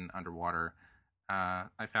scene underwater.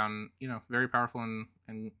 I found very powerful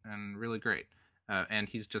and really great. And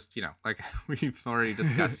he's just like we've already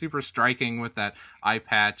discussed, super striking with that eye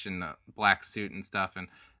patch and the black suit and stuff. And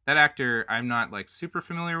that actor, I'm not like super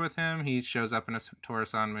familiar with him. He shows up in a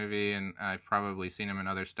Tora-san movie, and I've probably seen him in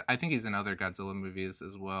other stuff. I think he's in other Godzilla movies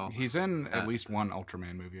as well. He's in at Uh, least one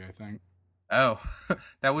Ultraman movie, I think. oh,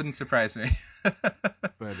 that wouldn't surprise me. But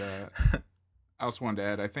I also wanted to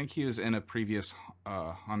add, I think he was in a previous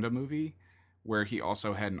Honda movie where he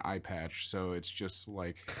also had an eye patch, so it's just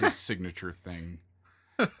like his signature thing.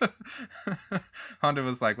 Honda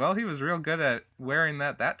was like, "Well, he was real good at wearing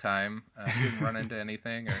that time. He didn't run into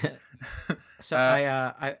anything." Or, So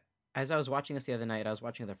uh, I as I was watching this the other night, I was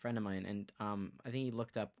watching with a friend of mine, and I think he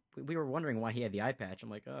looked up we were wondering why he had the eye patch. I'm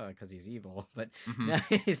like, oh, because he's evil. But Hmm. no,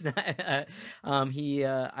 he's not.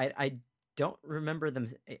 I don't remember them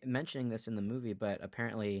mentioning this in the movie, but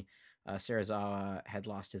apparently, Serizawa had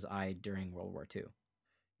lost his eye during World War II.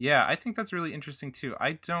 Yeah, I think that's really interesting too.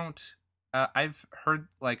 I don't. I've heard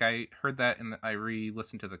I heard that, and I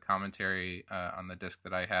re-listened to the commentary on the disc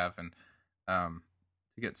that I have, and um,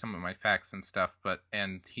 to get some of my facts and stuff. But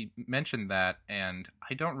and he mentioned that, and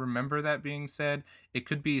I don't remember that being said. It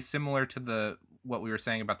could be similar to the what we were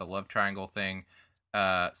saying about the love triangle thing.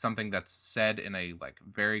 Something that's said in a like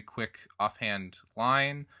very quick offhand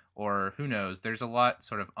line, or who knows. There's a lot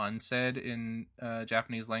sort of unsaid in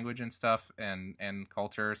Japanese language and stuff, and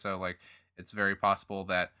culture. So like it's very possible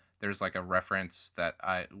that there's like a reference that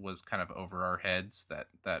I was kind of over our heads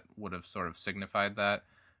that would have sort of signified that.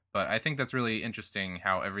 But I think that's really interesting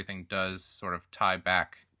how everything does sort of tie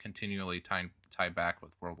back, continually tie back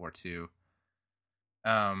with World War II.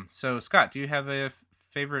 So Scott, do you have a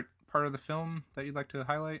favorite part of the film that you'd like to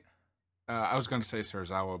highlight? I was going to say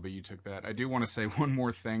Serizawa, but you took that. I do want to say one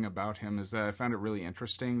more thing about him is that I found it really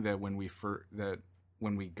interesting that when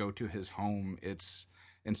we go to his home, it's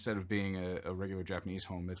instead of being a regular Japanese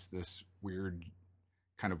home, it's this weird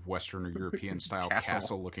kind of Western or European style Castle.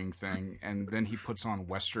 castle looking thing, and then he puts on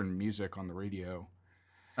Western music on the radio.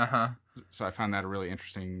 Uh huh. So I found that a really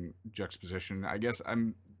interesting juxtaposition.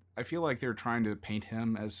 I feel like they're trying to paint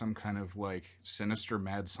him as some kind of like sinister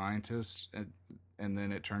mad scientist, and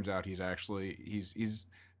then it turns out he's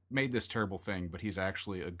made this terrible thing, but he's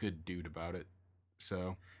actually a good dude about it.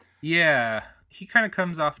 So Yeah, he kind of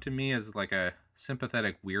comes off to me as like a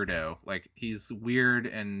sympathetic weirdo. Like he's weird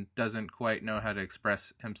and doesn't quite know how to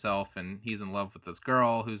express himself, and he's in love with this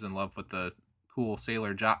girl who's in love with the cool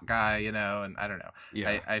sailor jock guy, and I don't know.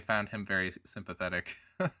 yeah, I found him very sympathetic.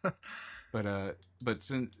 but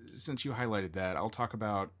since you highlighted that, I'll talk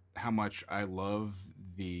about how much I love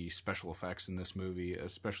the special effects in this movie,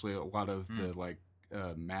 especially a lot of Mm. the like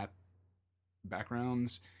matte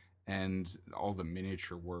backgrounds and all the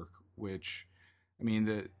miniature work. Which, I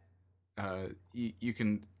mean, you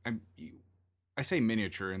can I say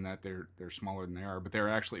miniature in that they're smaller than they are, but they're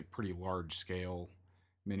actually pretty large scale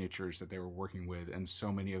miniatures that they were working with, and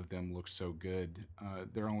so many of them look so good.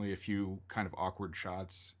 There are only a few kind of awkward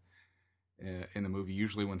shots in the movie,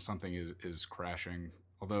 usually when something is crashing.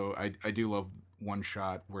 Although I do love one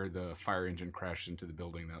shot where the fire engine crashes into the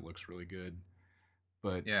building that looks really good.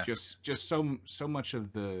 But Yeah. just so much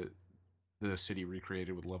of the city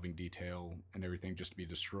recreated with loving detail and everything just to be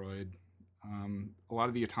destroyed. A lot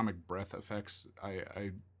of the atomic breath effects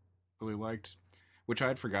I really liked, which I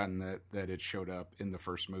had forgotten that it showed up in the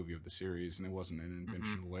first movie of the series and it wasn't an Hmm.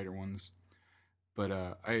 invention of the later ones. But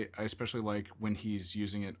I especially like when he's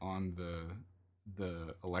using it on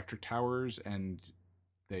the electric towers and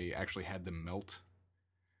they actually had them melt.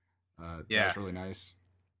 That Yeah. was really nice.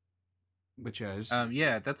 But yeah, it's,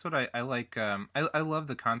 Yeah, that's what I like. I love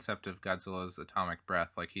the concept of Godzilla's atomic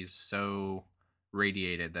breath. Like he's so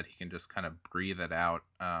radiated that he can just kind of breathe it out.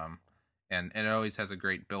 And it always has a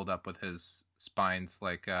great build up with his spines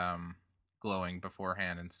like glowing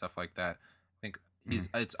beforehand and stuff like that. I think mm. he's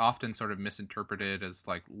it's often sort of misinterpreted as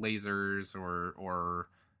like lasers or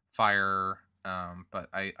fire. But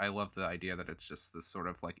I love the idea that it's just this sort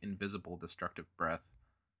of like invisible destructive breath.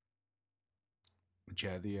 But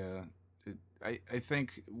yeah, I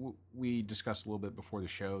think we discussed a little bit before the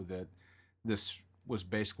show that this was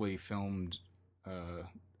basically filmed uh,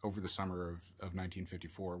 over the summer of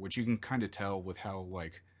 1954, which you can kind of tell with how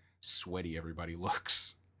like sweaty everybody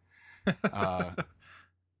looks. Uh,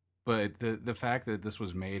 but the fact that this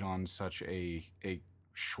was made on such a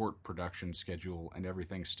short production schedule and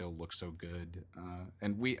everything still looks so good,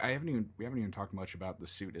 and we haven't even talked much about the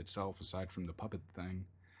suit itself aside from the puppet thing.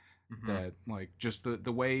 Hmm. That like just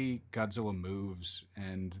the way Godzilla moves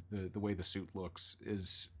and the way the suit looks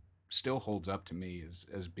is still holds up to me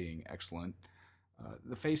as being excellent.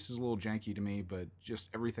 The face is a little janky to me, but just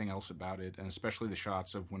everything else about it, and especially the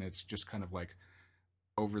shots of when it's just kind of like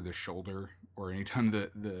over the shoulder or anytime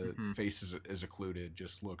the Hmm. face is occluded,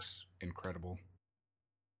 just looks incredible.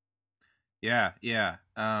 Yeah, yeah.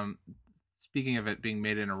 Speaking of it being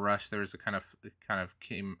made in a rush, there was a kind of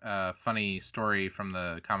came funny story from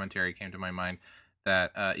the commentary came to my mind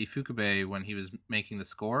that Ifukube, when he was making the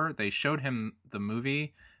score, they showed him the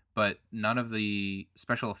movie, but none of the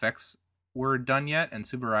special effects were done yet, and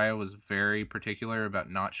Tsuburaya was very particular about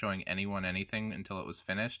not showing anyone anything until it was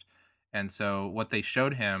finished. And so what they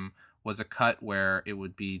showed him was a cut where it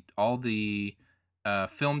would be all the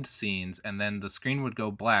filmed scenes, and then the screen would go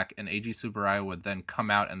black, and Eiji Tsuburaya would then come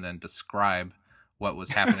out and then describe what was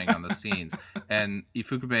happening on the scenes. And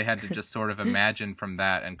Ifukube had to just sort of imagine from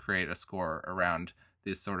that and create a score around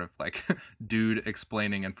this sort of like dude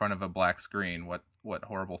explaining in front of a black screen what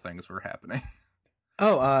horrible things were happening.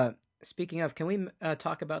 Oh, speaking of, can we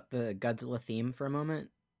talk about the Godzilla theme for a moment?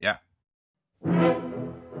 Yeah.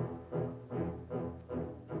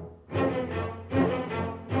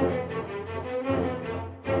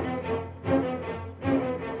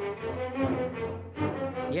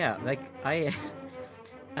 Yeah, like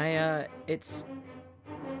it's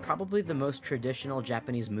probably the most traditional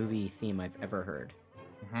Japanese movie theme I've ever heard.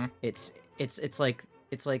 Mm-hmm. It's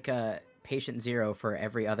like Patient Zero for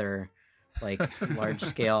every other like large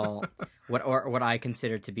scale what I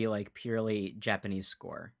consider to be like purely Japanese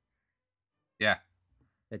score. Yeah.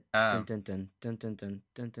 The dun dun dun dun dun dun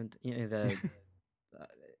dun dun. You know, uh,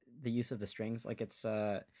 the use of the strings, like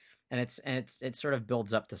and it sort of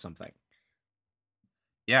builds up to something.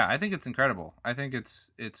 Yeah, I think it's incredible. I think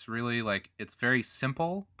it's really like it's very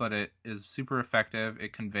simple, but it is super effective.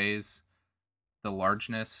 It conveys the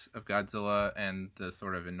largeness of Godzilla and the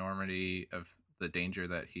sort of enormity of the danger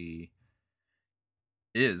that he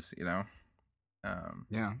is,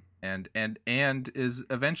 Yeah. and is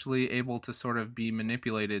eventually able to sort of be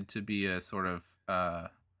manipulated to be a sort of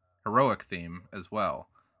heroic theme as well,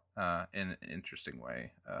 in an interesting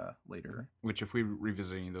way later. Which, if we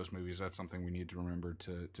revisiting those movies, that's something we need to remember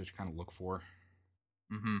to kind of look for.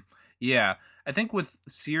 Mm-hmm. Yeah, I think with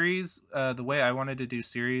series, the way I wanted to do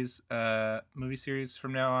movie series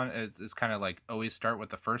from now on is kind of like always start with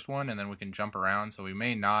the first one, and then we can jump around. So we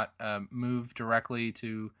may not move directly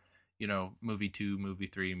to, movie 2, movie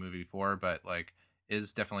 3, movie 4, but like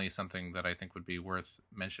is definitely something that I think would be worth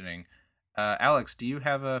mentioning. Alex, do you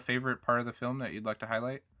have a favorite part of the film that you'd like to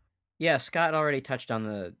highlight? Yeah, Scott already touched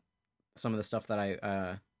on some of the stuff that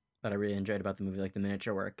I really enjoyed about the movie, like the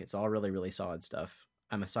miniature work. It's all really really solid stuff.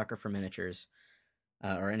 I'm a sucker for miniatures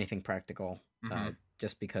or anything practical, Mm-hmm.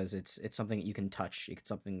 just because it's something that you can touch. It's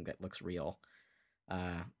something that looks real.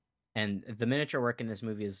 Uh, and the miniature work in this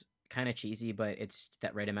movie is kind of cheesy, but it's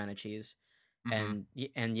that right amount of cheese. Mm-hmm.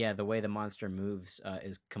 And yeah, the way the monster moves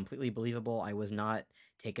is completely believable. I was not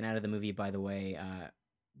taken out of the movie by the way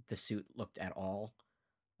the suit looked at all.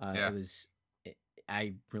 Yeah. It was, it,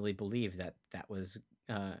 I really believe that was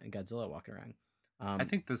Godzilla walking around. I Um,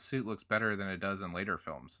 think the suit looks better than it does in later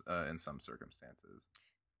films, in some circumstances.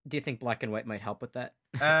 do you think black and white might help with that?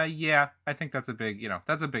 Yeah, I think that's a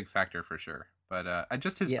big factor for sure. But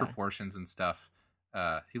just his Yeah, proportions and stuff,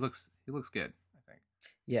 he looks good. I think.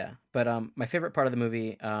 yeah. But my favorite part of the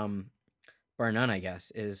movie, bar none, I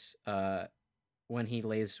guess, is when he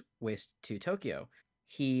lays waste to Tokyo.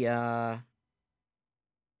 He uh,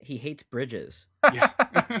 he hates bridges. Yeah.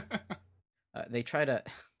 They try to.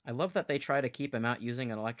 I love that they try to keep him out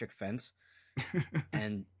using an electric fence,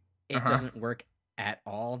 and it Uh doesn't work at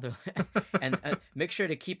all. And make sure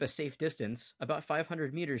to keep a safe distance. About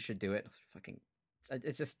 500 meters should do it.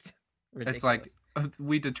 It's just It's like ridiculous.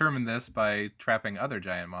 we determined this by trapping other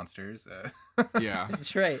giant monsters. Yeah.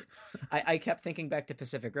 That's right. I kept thinking back to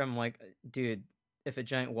Pacific Rim. I'm like, dude, if a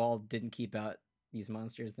giant wall didn't keep out these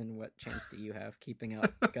monsters, then what chance do you have keeping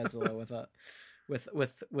out Godzilla with a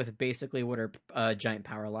with basically what are giant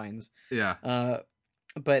power lines? Yeah. Uh,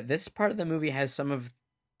 but this part of the movie has some of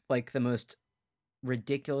like the most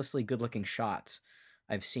ridiculously good looking shots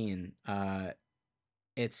I've seen.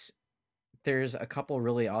 It's there's a couple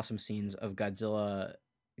really awesome scenes of Godzilla's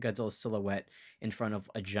silhouette in front of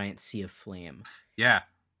a giant sea of flame. Yeah.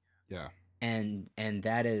 Yeah. And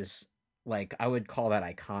that is like I would call that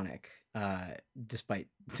iconic, despite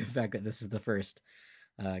the fact that this is the first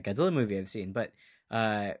Godzilla movie I've seen. But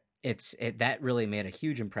that really made a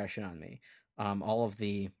huge impression on me. All of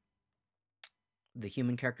the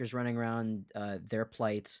human characters running around, their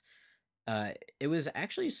plights. It was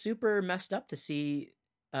actually super messed up to see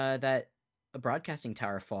that a broadcasting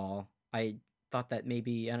tower fall. I thought that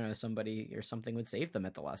maybe I don't know somebody or something would save them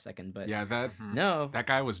at the last second, but Yeah, Mm-hmm. no, that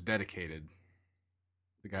guy was dedicated.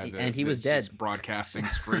 The guy and he was that's dead. just broadcasting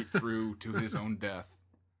straight through to his own death.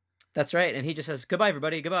 That's right, and he just says goodbye,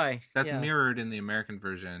 everybody, goodbye. That's Yeah, mirrored in the American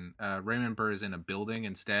version. Raymond Burr is in a building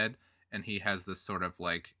instead, and he has this sort of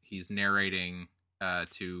like he's narrating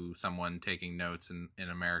to someone taking notes in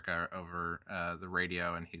America over the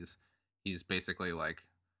radio, and he's basically like,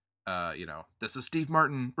 this is Steve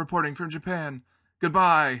Martin reporting from Japan.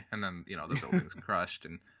 Goodbye, and then the building's crushed,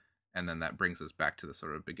 and then that brings us back to the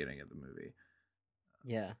sort of beginning of the movie.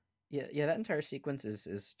 yeah, yeah. That entire sequence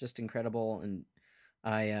is just incredible, and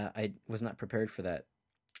I was not prepared for that.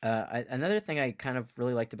 Another thing I kind of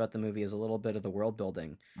really liked about the movie is a little bit of the world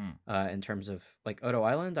building, Mm. in terms of like Odo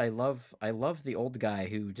Island. I love the old guy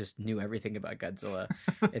who just knew everything about Godzilla.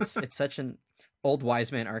 It's such an old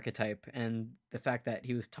wise man archetype, and the fact that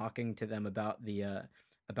he was talking to them about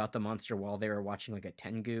the monster while they were watching like a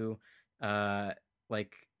Tengu, uh,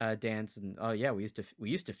 dance, and oh yeah, we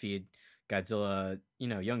used to feed Godzilla,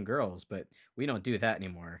 young girls, but we don't do that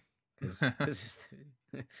anymore because this is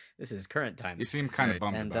this is current You times. seem kind of Right.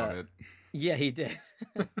 bummed And about it. yeah, he did.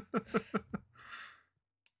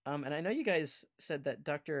 And I know you guys said that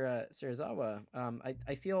Dr. Serizawa.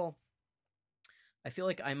 I feel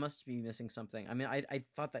like I must be missing something. I mean, I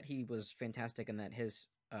thought that he was fantastic and that his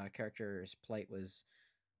character's plight was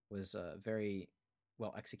very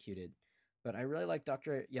well executed. But I really like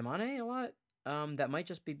Dr. Yamane a lot. That might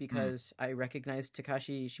just be Mm. because I recognize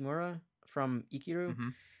Takashi Shimura from Ikiru, Hmm.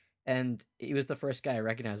 and he was the first guy I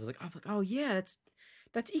recognized. I was like, oh yeah,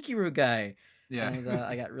 that's Ikiru guy, Yeah. and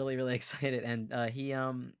I got really really excited. And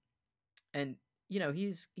and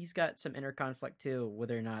he's got some inner conflict too,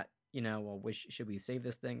 whether or not well, should we save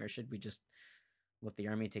this thing or should we just let the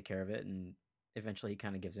army take care of it? And eventually he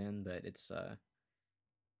kind of gives in, but it's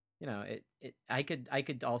I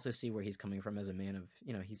could also see where he's coming from as a man of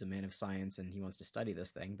he's a man of science and he wants to study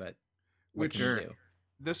this thing, but what can you Which Sure. do? Yeah.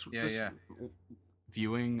 this Yeah.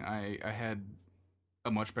 viewing, I had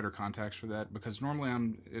a much better context for that, because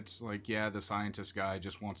normally it's like, yeah, the scientist guy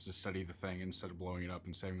just wants to study the thing instead of blowing it up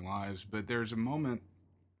and saving lives. But there's a moment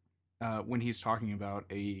when he's talking about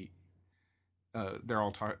they're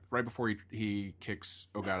all right before he kicks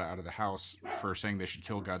Ogata out of the house for saying they should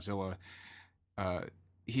kill Godzilla. Uh,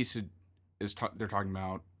 he said they're talking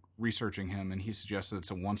about researching him, and he suggests that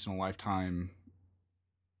it's a once in a lifetime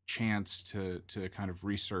chance to kind of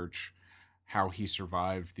research how he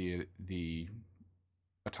survived the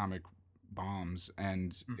atomic bombs.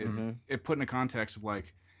 And it Hmm. Mm-hmm. it put in a context of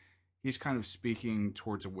like, he's kind of speaking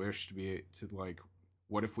towards a wish to like,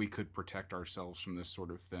 what if we could protect ourselves from this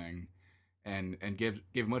sort of thing, and give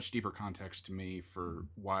much deeper context to me for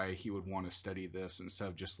why he would want to study this instead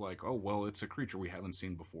of just like, oh well, it's a creature we haven't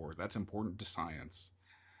seen before, that's important to science.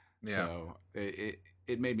 Yeah. So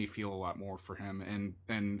it made me feel a lot more for him,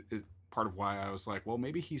 and part of why I was like, well,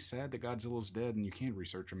 maybe he's sad that Godzilla's dead and you can't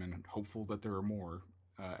research him, and hopeful that there are more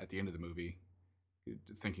at the end of the movie.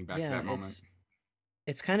 Thinking back to Yeah, that moment.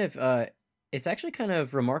 it's kind of it's actually kind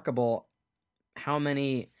of remarkable how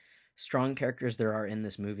many strong characters there are in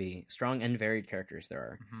this movie, strong and varied characters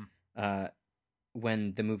there Hmm. are,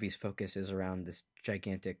 when the movie's focus is around this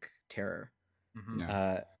gigantic terror. Hmm. Yeah.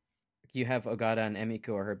 Uh, you have Ogata and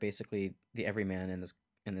Emiko are basically the everyman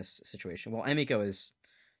in this situation. Well, Emiko is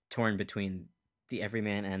torn between the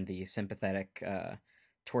everyman and the sympathetic,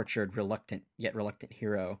 tortured, reluctant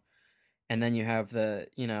hero, and then you have the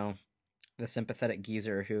sympathetic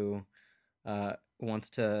geezer who wants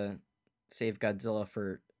to save Godzilla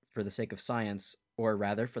for the sake of science, or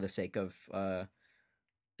rather for the sake of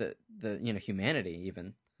the humanity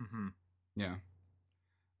even. Hmm. Yeah.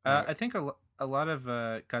 Uh, I think a lot of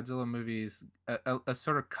Godzilla movies, a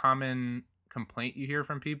sort of common complaint you hear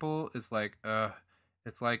from people is like,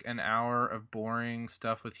 it's like an hour of boring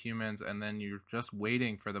stuff with humans, and then you're just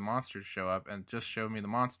waiting for the monster to show up and just show me the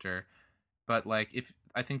monster. But like, if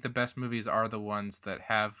I think the best movies are the ones that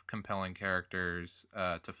have compelling characters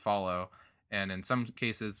to follow, and in some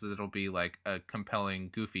cases it'll be like a compelling,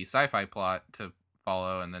 goofy sci-fi plot to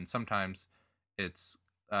follow, and then sometimes it's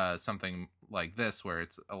something like this where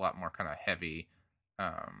it's a lot more kind of heavy.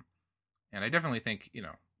 Um, and I definitely think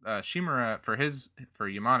Shimura for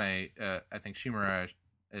Yamane, I think Shimura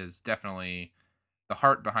is definitely the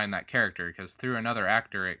heart behind that character, because through another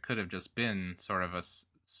actor it could have just been sort of a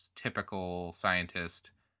typical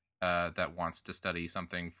scientist that wants to study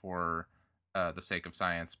something for the sake of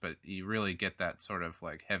science, but you really get that sort of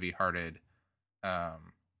like heavy-hearted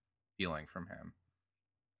um, feeling from him.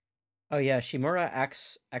 Oh yeah, Shimura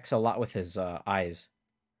acts a lot with his eyes,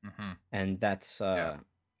 Hmm. and Yeah.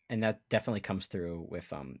 that definitely comes through with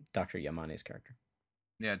Dr. Yamane's character.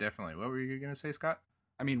 Yeah, definitely. What were you gonna say, Scott?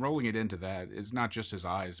 I mean, rolling it into that, it's not just his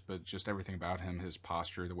eyes, but just everything about him, his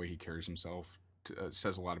posture, the way he carries himself,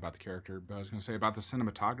 says a lot about the character. But I was going to say about the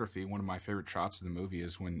cinematography, one of my favorite shots of the movie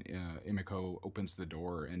is when Imiko opens the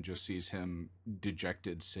door and just sees him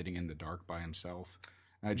dejected, sitting in the dark by himself.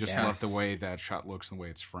 And I just love the Yes. way that shot looks and the way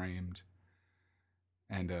it's framed.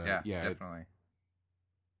 And Yeah, yeah, definitely.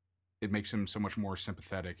 it makes him so much more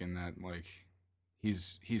sympathetic in that, like,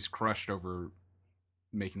 he's crushed over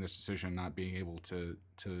making this decision, not being able to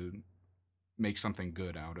make something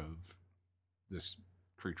good out of this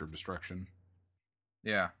creature of destruction.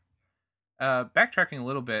 Yeah. Backtracking a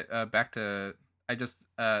little bit, back to I just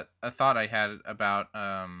a thought I had about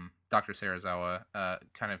Dr. Serizawa,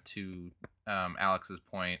 kind of to Alex's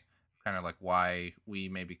point, kind of like why we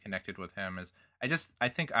may be connected with him is I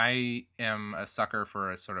think I am a sucker for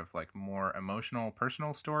a sort of like more emotional,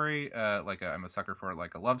 personal story. I'm a sucker for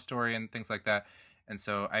like a love story and things like that. And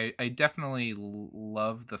so I definitely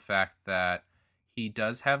love the fact that he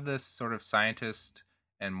does have this sort of scientist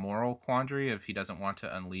and moral quandary of he doesn't want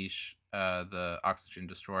to unleash the oxygen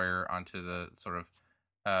destroyer onto the sort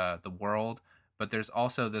of the world, but there's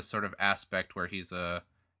also this sort of aspect where he's a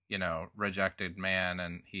rejected man,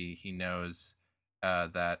 and he knows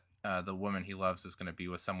that the woman he loves is going to be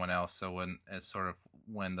with someone else. So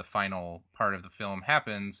when the final part of the film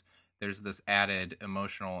happens, there's this added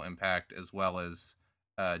emotional impact as well as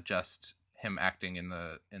just him acting in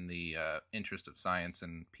the interest of science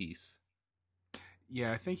and peace.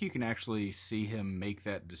 Yeah, I think you can actually see him make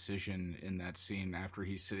that decision in that scene after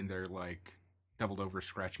he's sitting there like doubled over,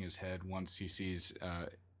 scratching his head once he sees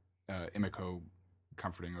Imiko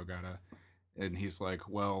comforting Ogata, and he's like,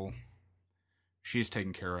 "Well, she's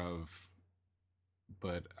taken care of,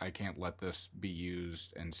 but I can't let this be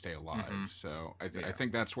used and stay alive." Mm-hmm. So I Yeah.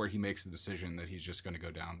 think that's where he makes the decision that he's just going to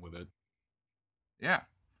go down with it. Yeah.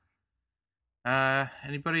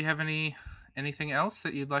 Anybody have anything else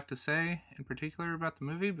that you'd like to say in particular about the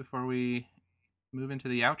movie before we move into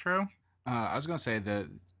the outro? I was going to say that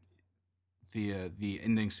the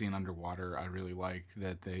ending scene underwater, I really like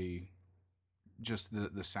that they just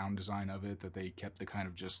the sound design of it, that they kept the kind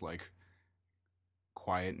of just like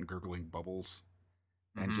quiet and gurgling bubbles,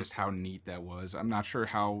 and Mm-hmm. just how neat that was. I'm not sure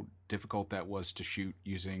how difficult that was to shoot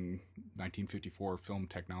using 1954 film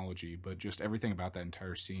technology, but just everything about that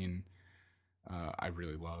entire scene, I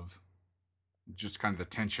really love. Just kind of the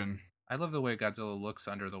tension. I love the way Godzilla looks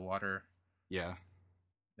under the water. Yeah.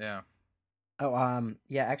 Yeah. Oh,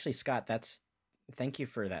 yeah, actually, Scott, that's thank you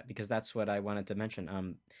for that because that's what I wanted to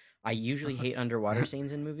mention. I usually hate underwater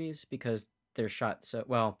scenes in movies because they're shot so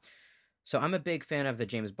well. So I'm a big fan of the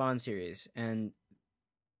James Bond series, and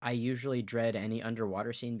I usually dread any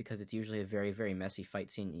underwater scene because it's usually a very, very messy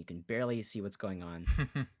fight scene. You can barely see what's going on.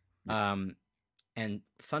 Yeah. Um, and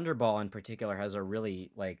Thunderball in particular has a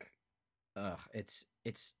really like, it's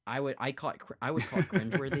I would call it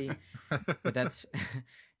cringeworthy, but that's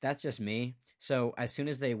that's just me. So as soon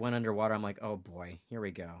as they went underwater, I'm like, oh boy, here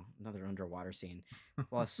we go, another underwater scene.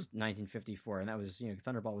 Plus 1954, and that was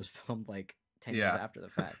Thunderball was filmed like 10 years Yeah. after the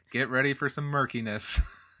fact. Get ready for some murkiness.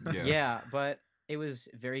 Yeah. Yeah, but it was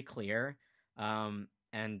very clear, and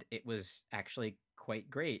it was actually quite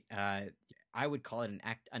great. I would call it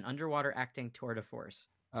an underwater acting tour de force.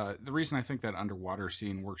 The reason I think that underwater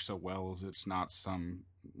scene works so well is it's not some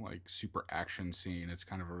like super action scene. It's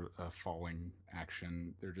kind of a falling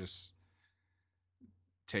action. They're just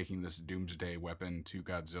taking this doomsday weapon to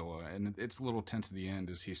Godzilla, and it's a little tense at the end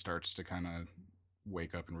as he starts to kind of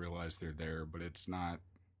wake up and realize they're there. But it's not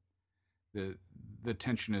the the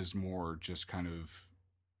tension is more just kind of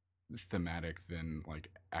thematic than like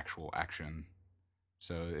actual action.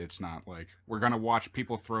 So it's not like we're gonna watch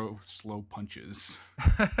people throw slow punches.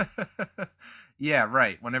 Yeah,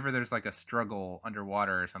 right. Whenever there's like a struggle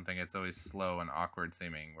underwater or something, it's always slow and awkward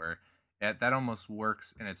seeming. Where that almost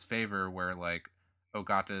works in its favor, where like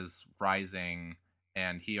Ogata's rising,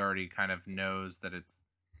 and he already kind of knows that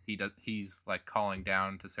he's like calling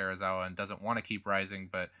down to Serizawa and doesn't want to keep rising,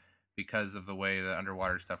 but because of the way the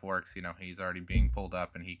underwater stuff works, he's already being pulled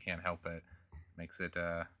up and he can't help it. Makes it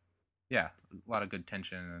yeah, a lot of good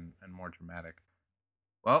tension and more dramatic.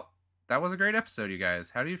 Well, that was a great episode, you guys.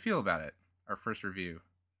 How do you feel about it? Our first review.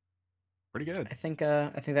 Pretty good. I think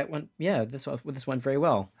that went this went very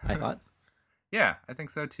well. I thought. Yeah, I think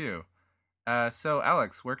so too. So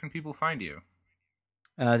Alex, where can people find you?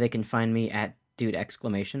 They can find me at dude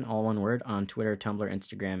exclamation all one word on Twitter, Tumblr,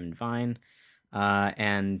 Instagram, and Vine.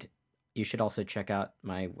 And you should also check out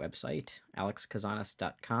my website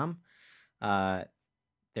alexkazanis.com. Uh,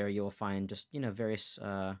 there you'll find just various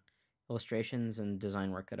illustrations and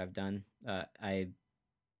design work that I've done. I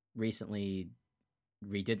recently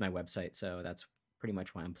redid my website, so that's pretty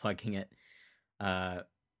much why I'm plugging it. Uh,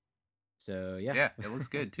 so yeah. Yeah, it looks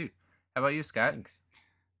good too. How about you, Scott? Thanks.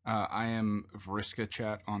 I am Vriska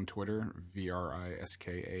Chat on Twitter,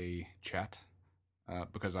 VRISKA Chat,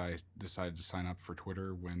 because I decided to sign up for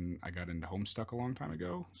Twitter when I got into Homestuck a long time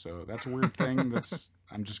ago. So that's a weird thing that's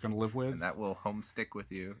I'm just going to live with. And that will homestick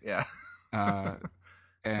with you. Yeah.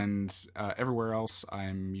 And everywhere else,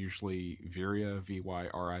 I'm usually Viria,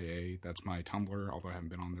 VYRIA. That's my Tumblr, although I haven't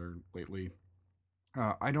been on there lately.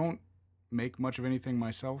 I don't make much of anything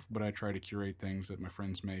myself, but I try to curate things that my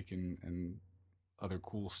friends make and other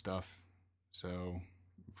cool stuff. So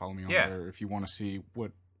follow me on Yeah. there if you want to see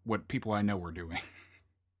what people I know are doing.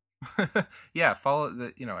 Yeah, follow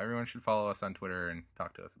the. Everyone should follow us on Twitter and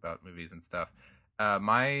talk to us about movies and stuff.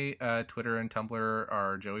 My Twitter and Tumblr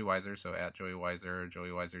are Joey Weiser, so at Joey Weiser,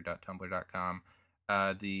 joeyweiser.tumblr.com.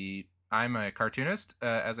 I'm a cartoonist.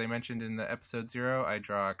 As I mentioned in the episode 0, I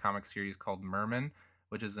draw a comic series called Merman,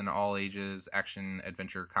 which is an all ages action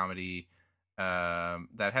adventure comedy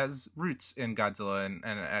that has roots in Godzilla and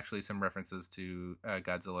actually some references to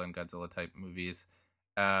Godzilla and Godzilla type movies.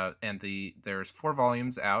 And there's 4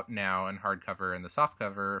 volumes out now in hardcover, and the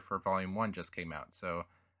softcover for volume 1 just came out. So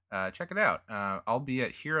check it out. I'll be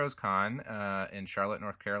at Heroes Con in Charlotte,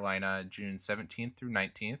 North Carolina, June 17th through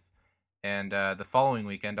 19th. And the following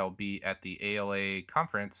weekend, I'll be at the ALA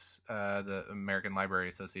conference, the American Library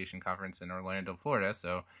Association conference in Orlando, Florida.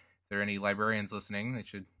 So if there are any librarians listening, they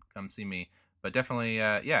should come see me. But definitely,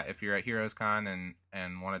 if you're at Heroes Con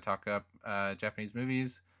and want to talk up Japanese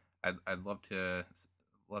movies, I'd love to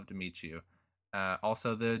meet you.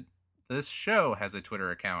 Also, this show has a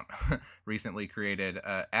Twitter account recently created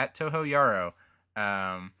at Toho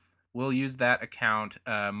Yaro. We'll use that account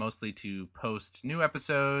mostly to post new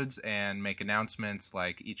episodes and make announcements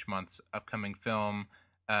like each month's upcoming film.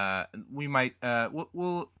 We might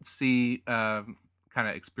we'll see, kind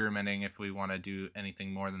of experimenting if we want to do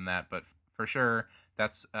anything more than that, but for sure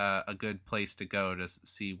that's a good place to go to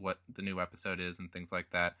see what the new episode is and things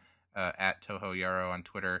like that. At Toho Yaro on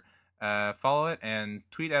Twitter. Follow it and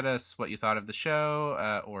tweet at us what you thought of the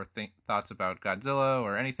show or thoughts about Godzilla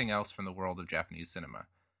or anything else from the world of Japanese cinema.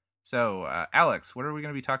 So, Alex, what are we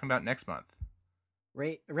going to be talking about next month?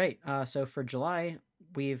 Right. So for July,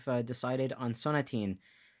 we've decided on Sonatine.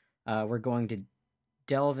 We're going to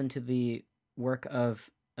delve into the work of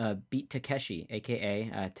Beat Takeshi,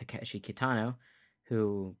 aka Takeshi Kitano,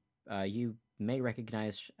 who you may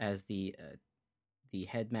recognize as the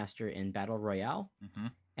headmaster in Battle Royale. Mm-hmm.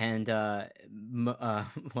 And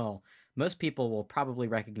well, most people will probably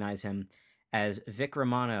recognize him as Vic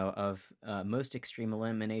Romano of Most Extreme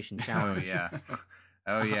Elimination Challenge.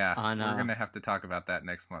 Oh yeah. On, we're gonna have to talk about that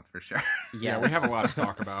next month for sure. Yes. Yeah, we have a lot to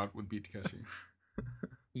talk about with Beat Takeshi.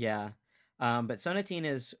 Yeah. But Sonatine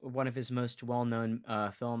is one of his most well-known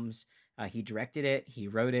films. He directed it, he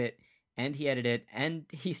wrote it, and he edited it, and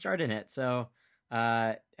he starred in it. So,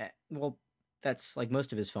 well, that's like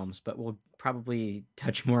most of his films, but we'll probably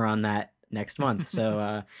touch more on that next month.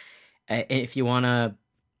 So if you want to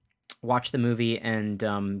watch the movie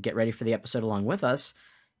and get ready for the episode along with us,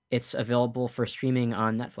 it's available for streaming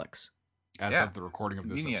on Netflix. As of the recording of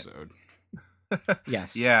this episode.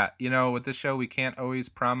 Yes. Yeah, with this show, we can't always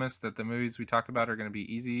promise that the movies we talk about are going to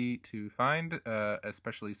be easy to find,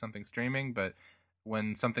 especially something streaming, but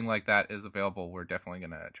when something like that is available, we're definitely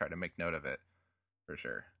going to try to make note of it, for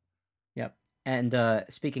sure. Yep. And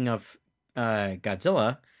speaking of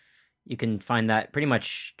Godzilla, you can find that pretty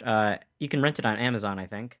much. You can rent it on Amazon, I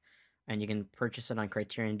think, and you can purchase it on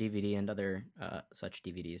Criterion DVD and other such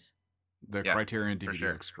DVDs. The Criterion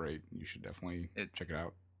DVD looks great. You should definitely check it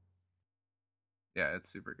out. Yeah, it's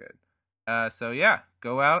super good. So yeah,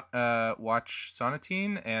 go out, watch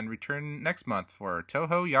Sonatine, and return next month for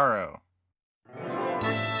Toho Yaro.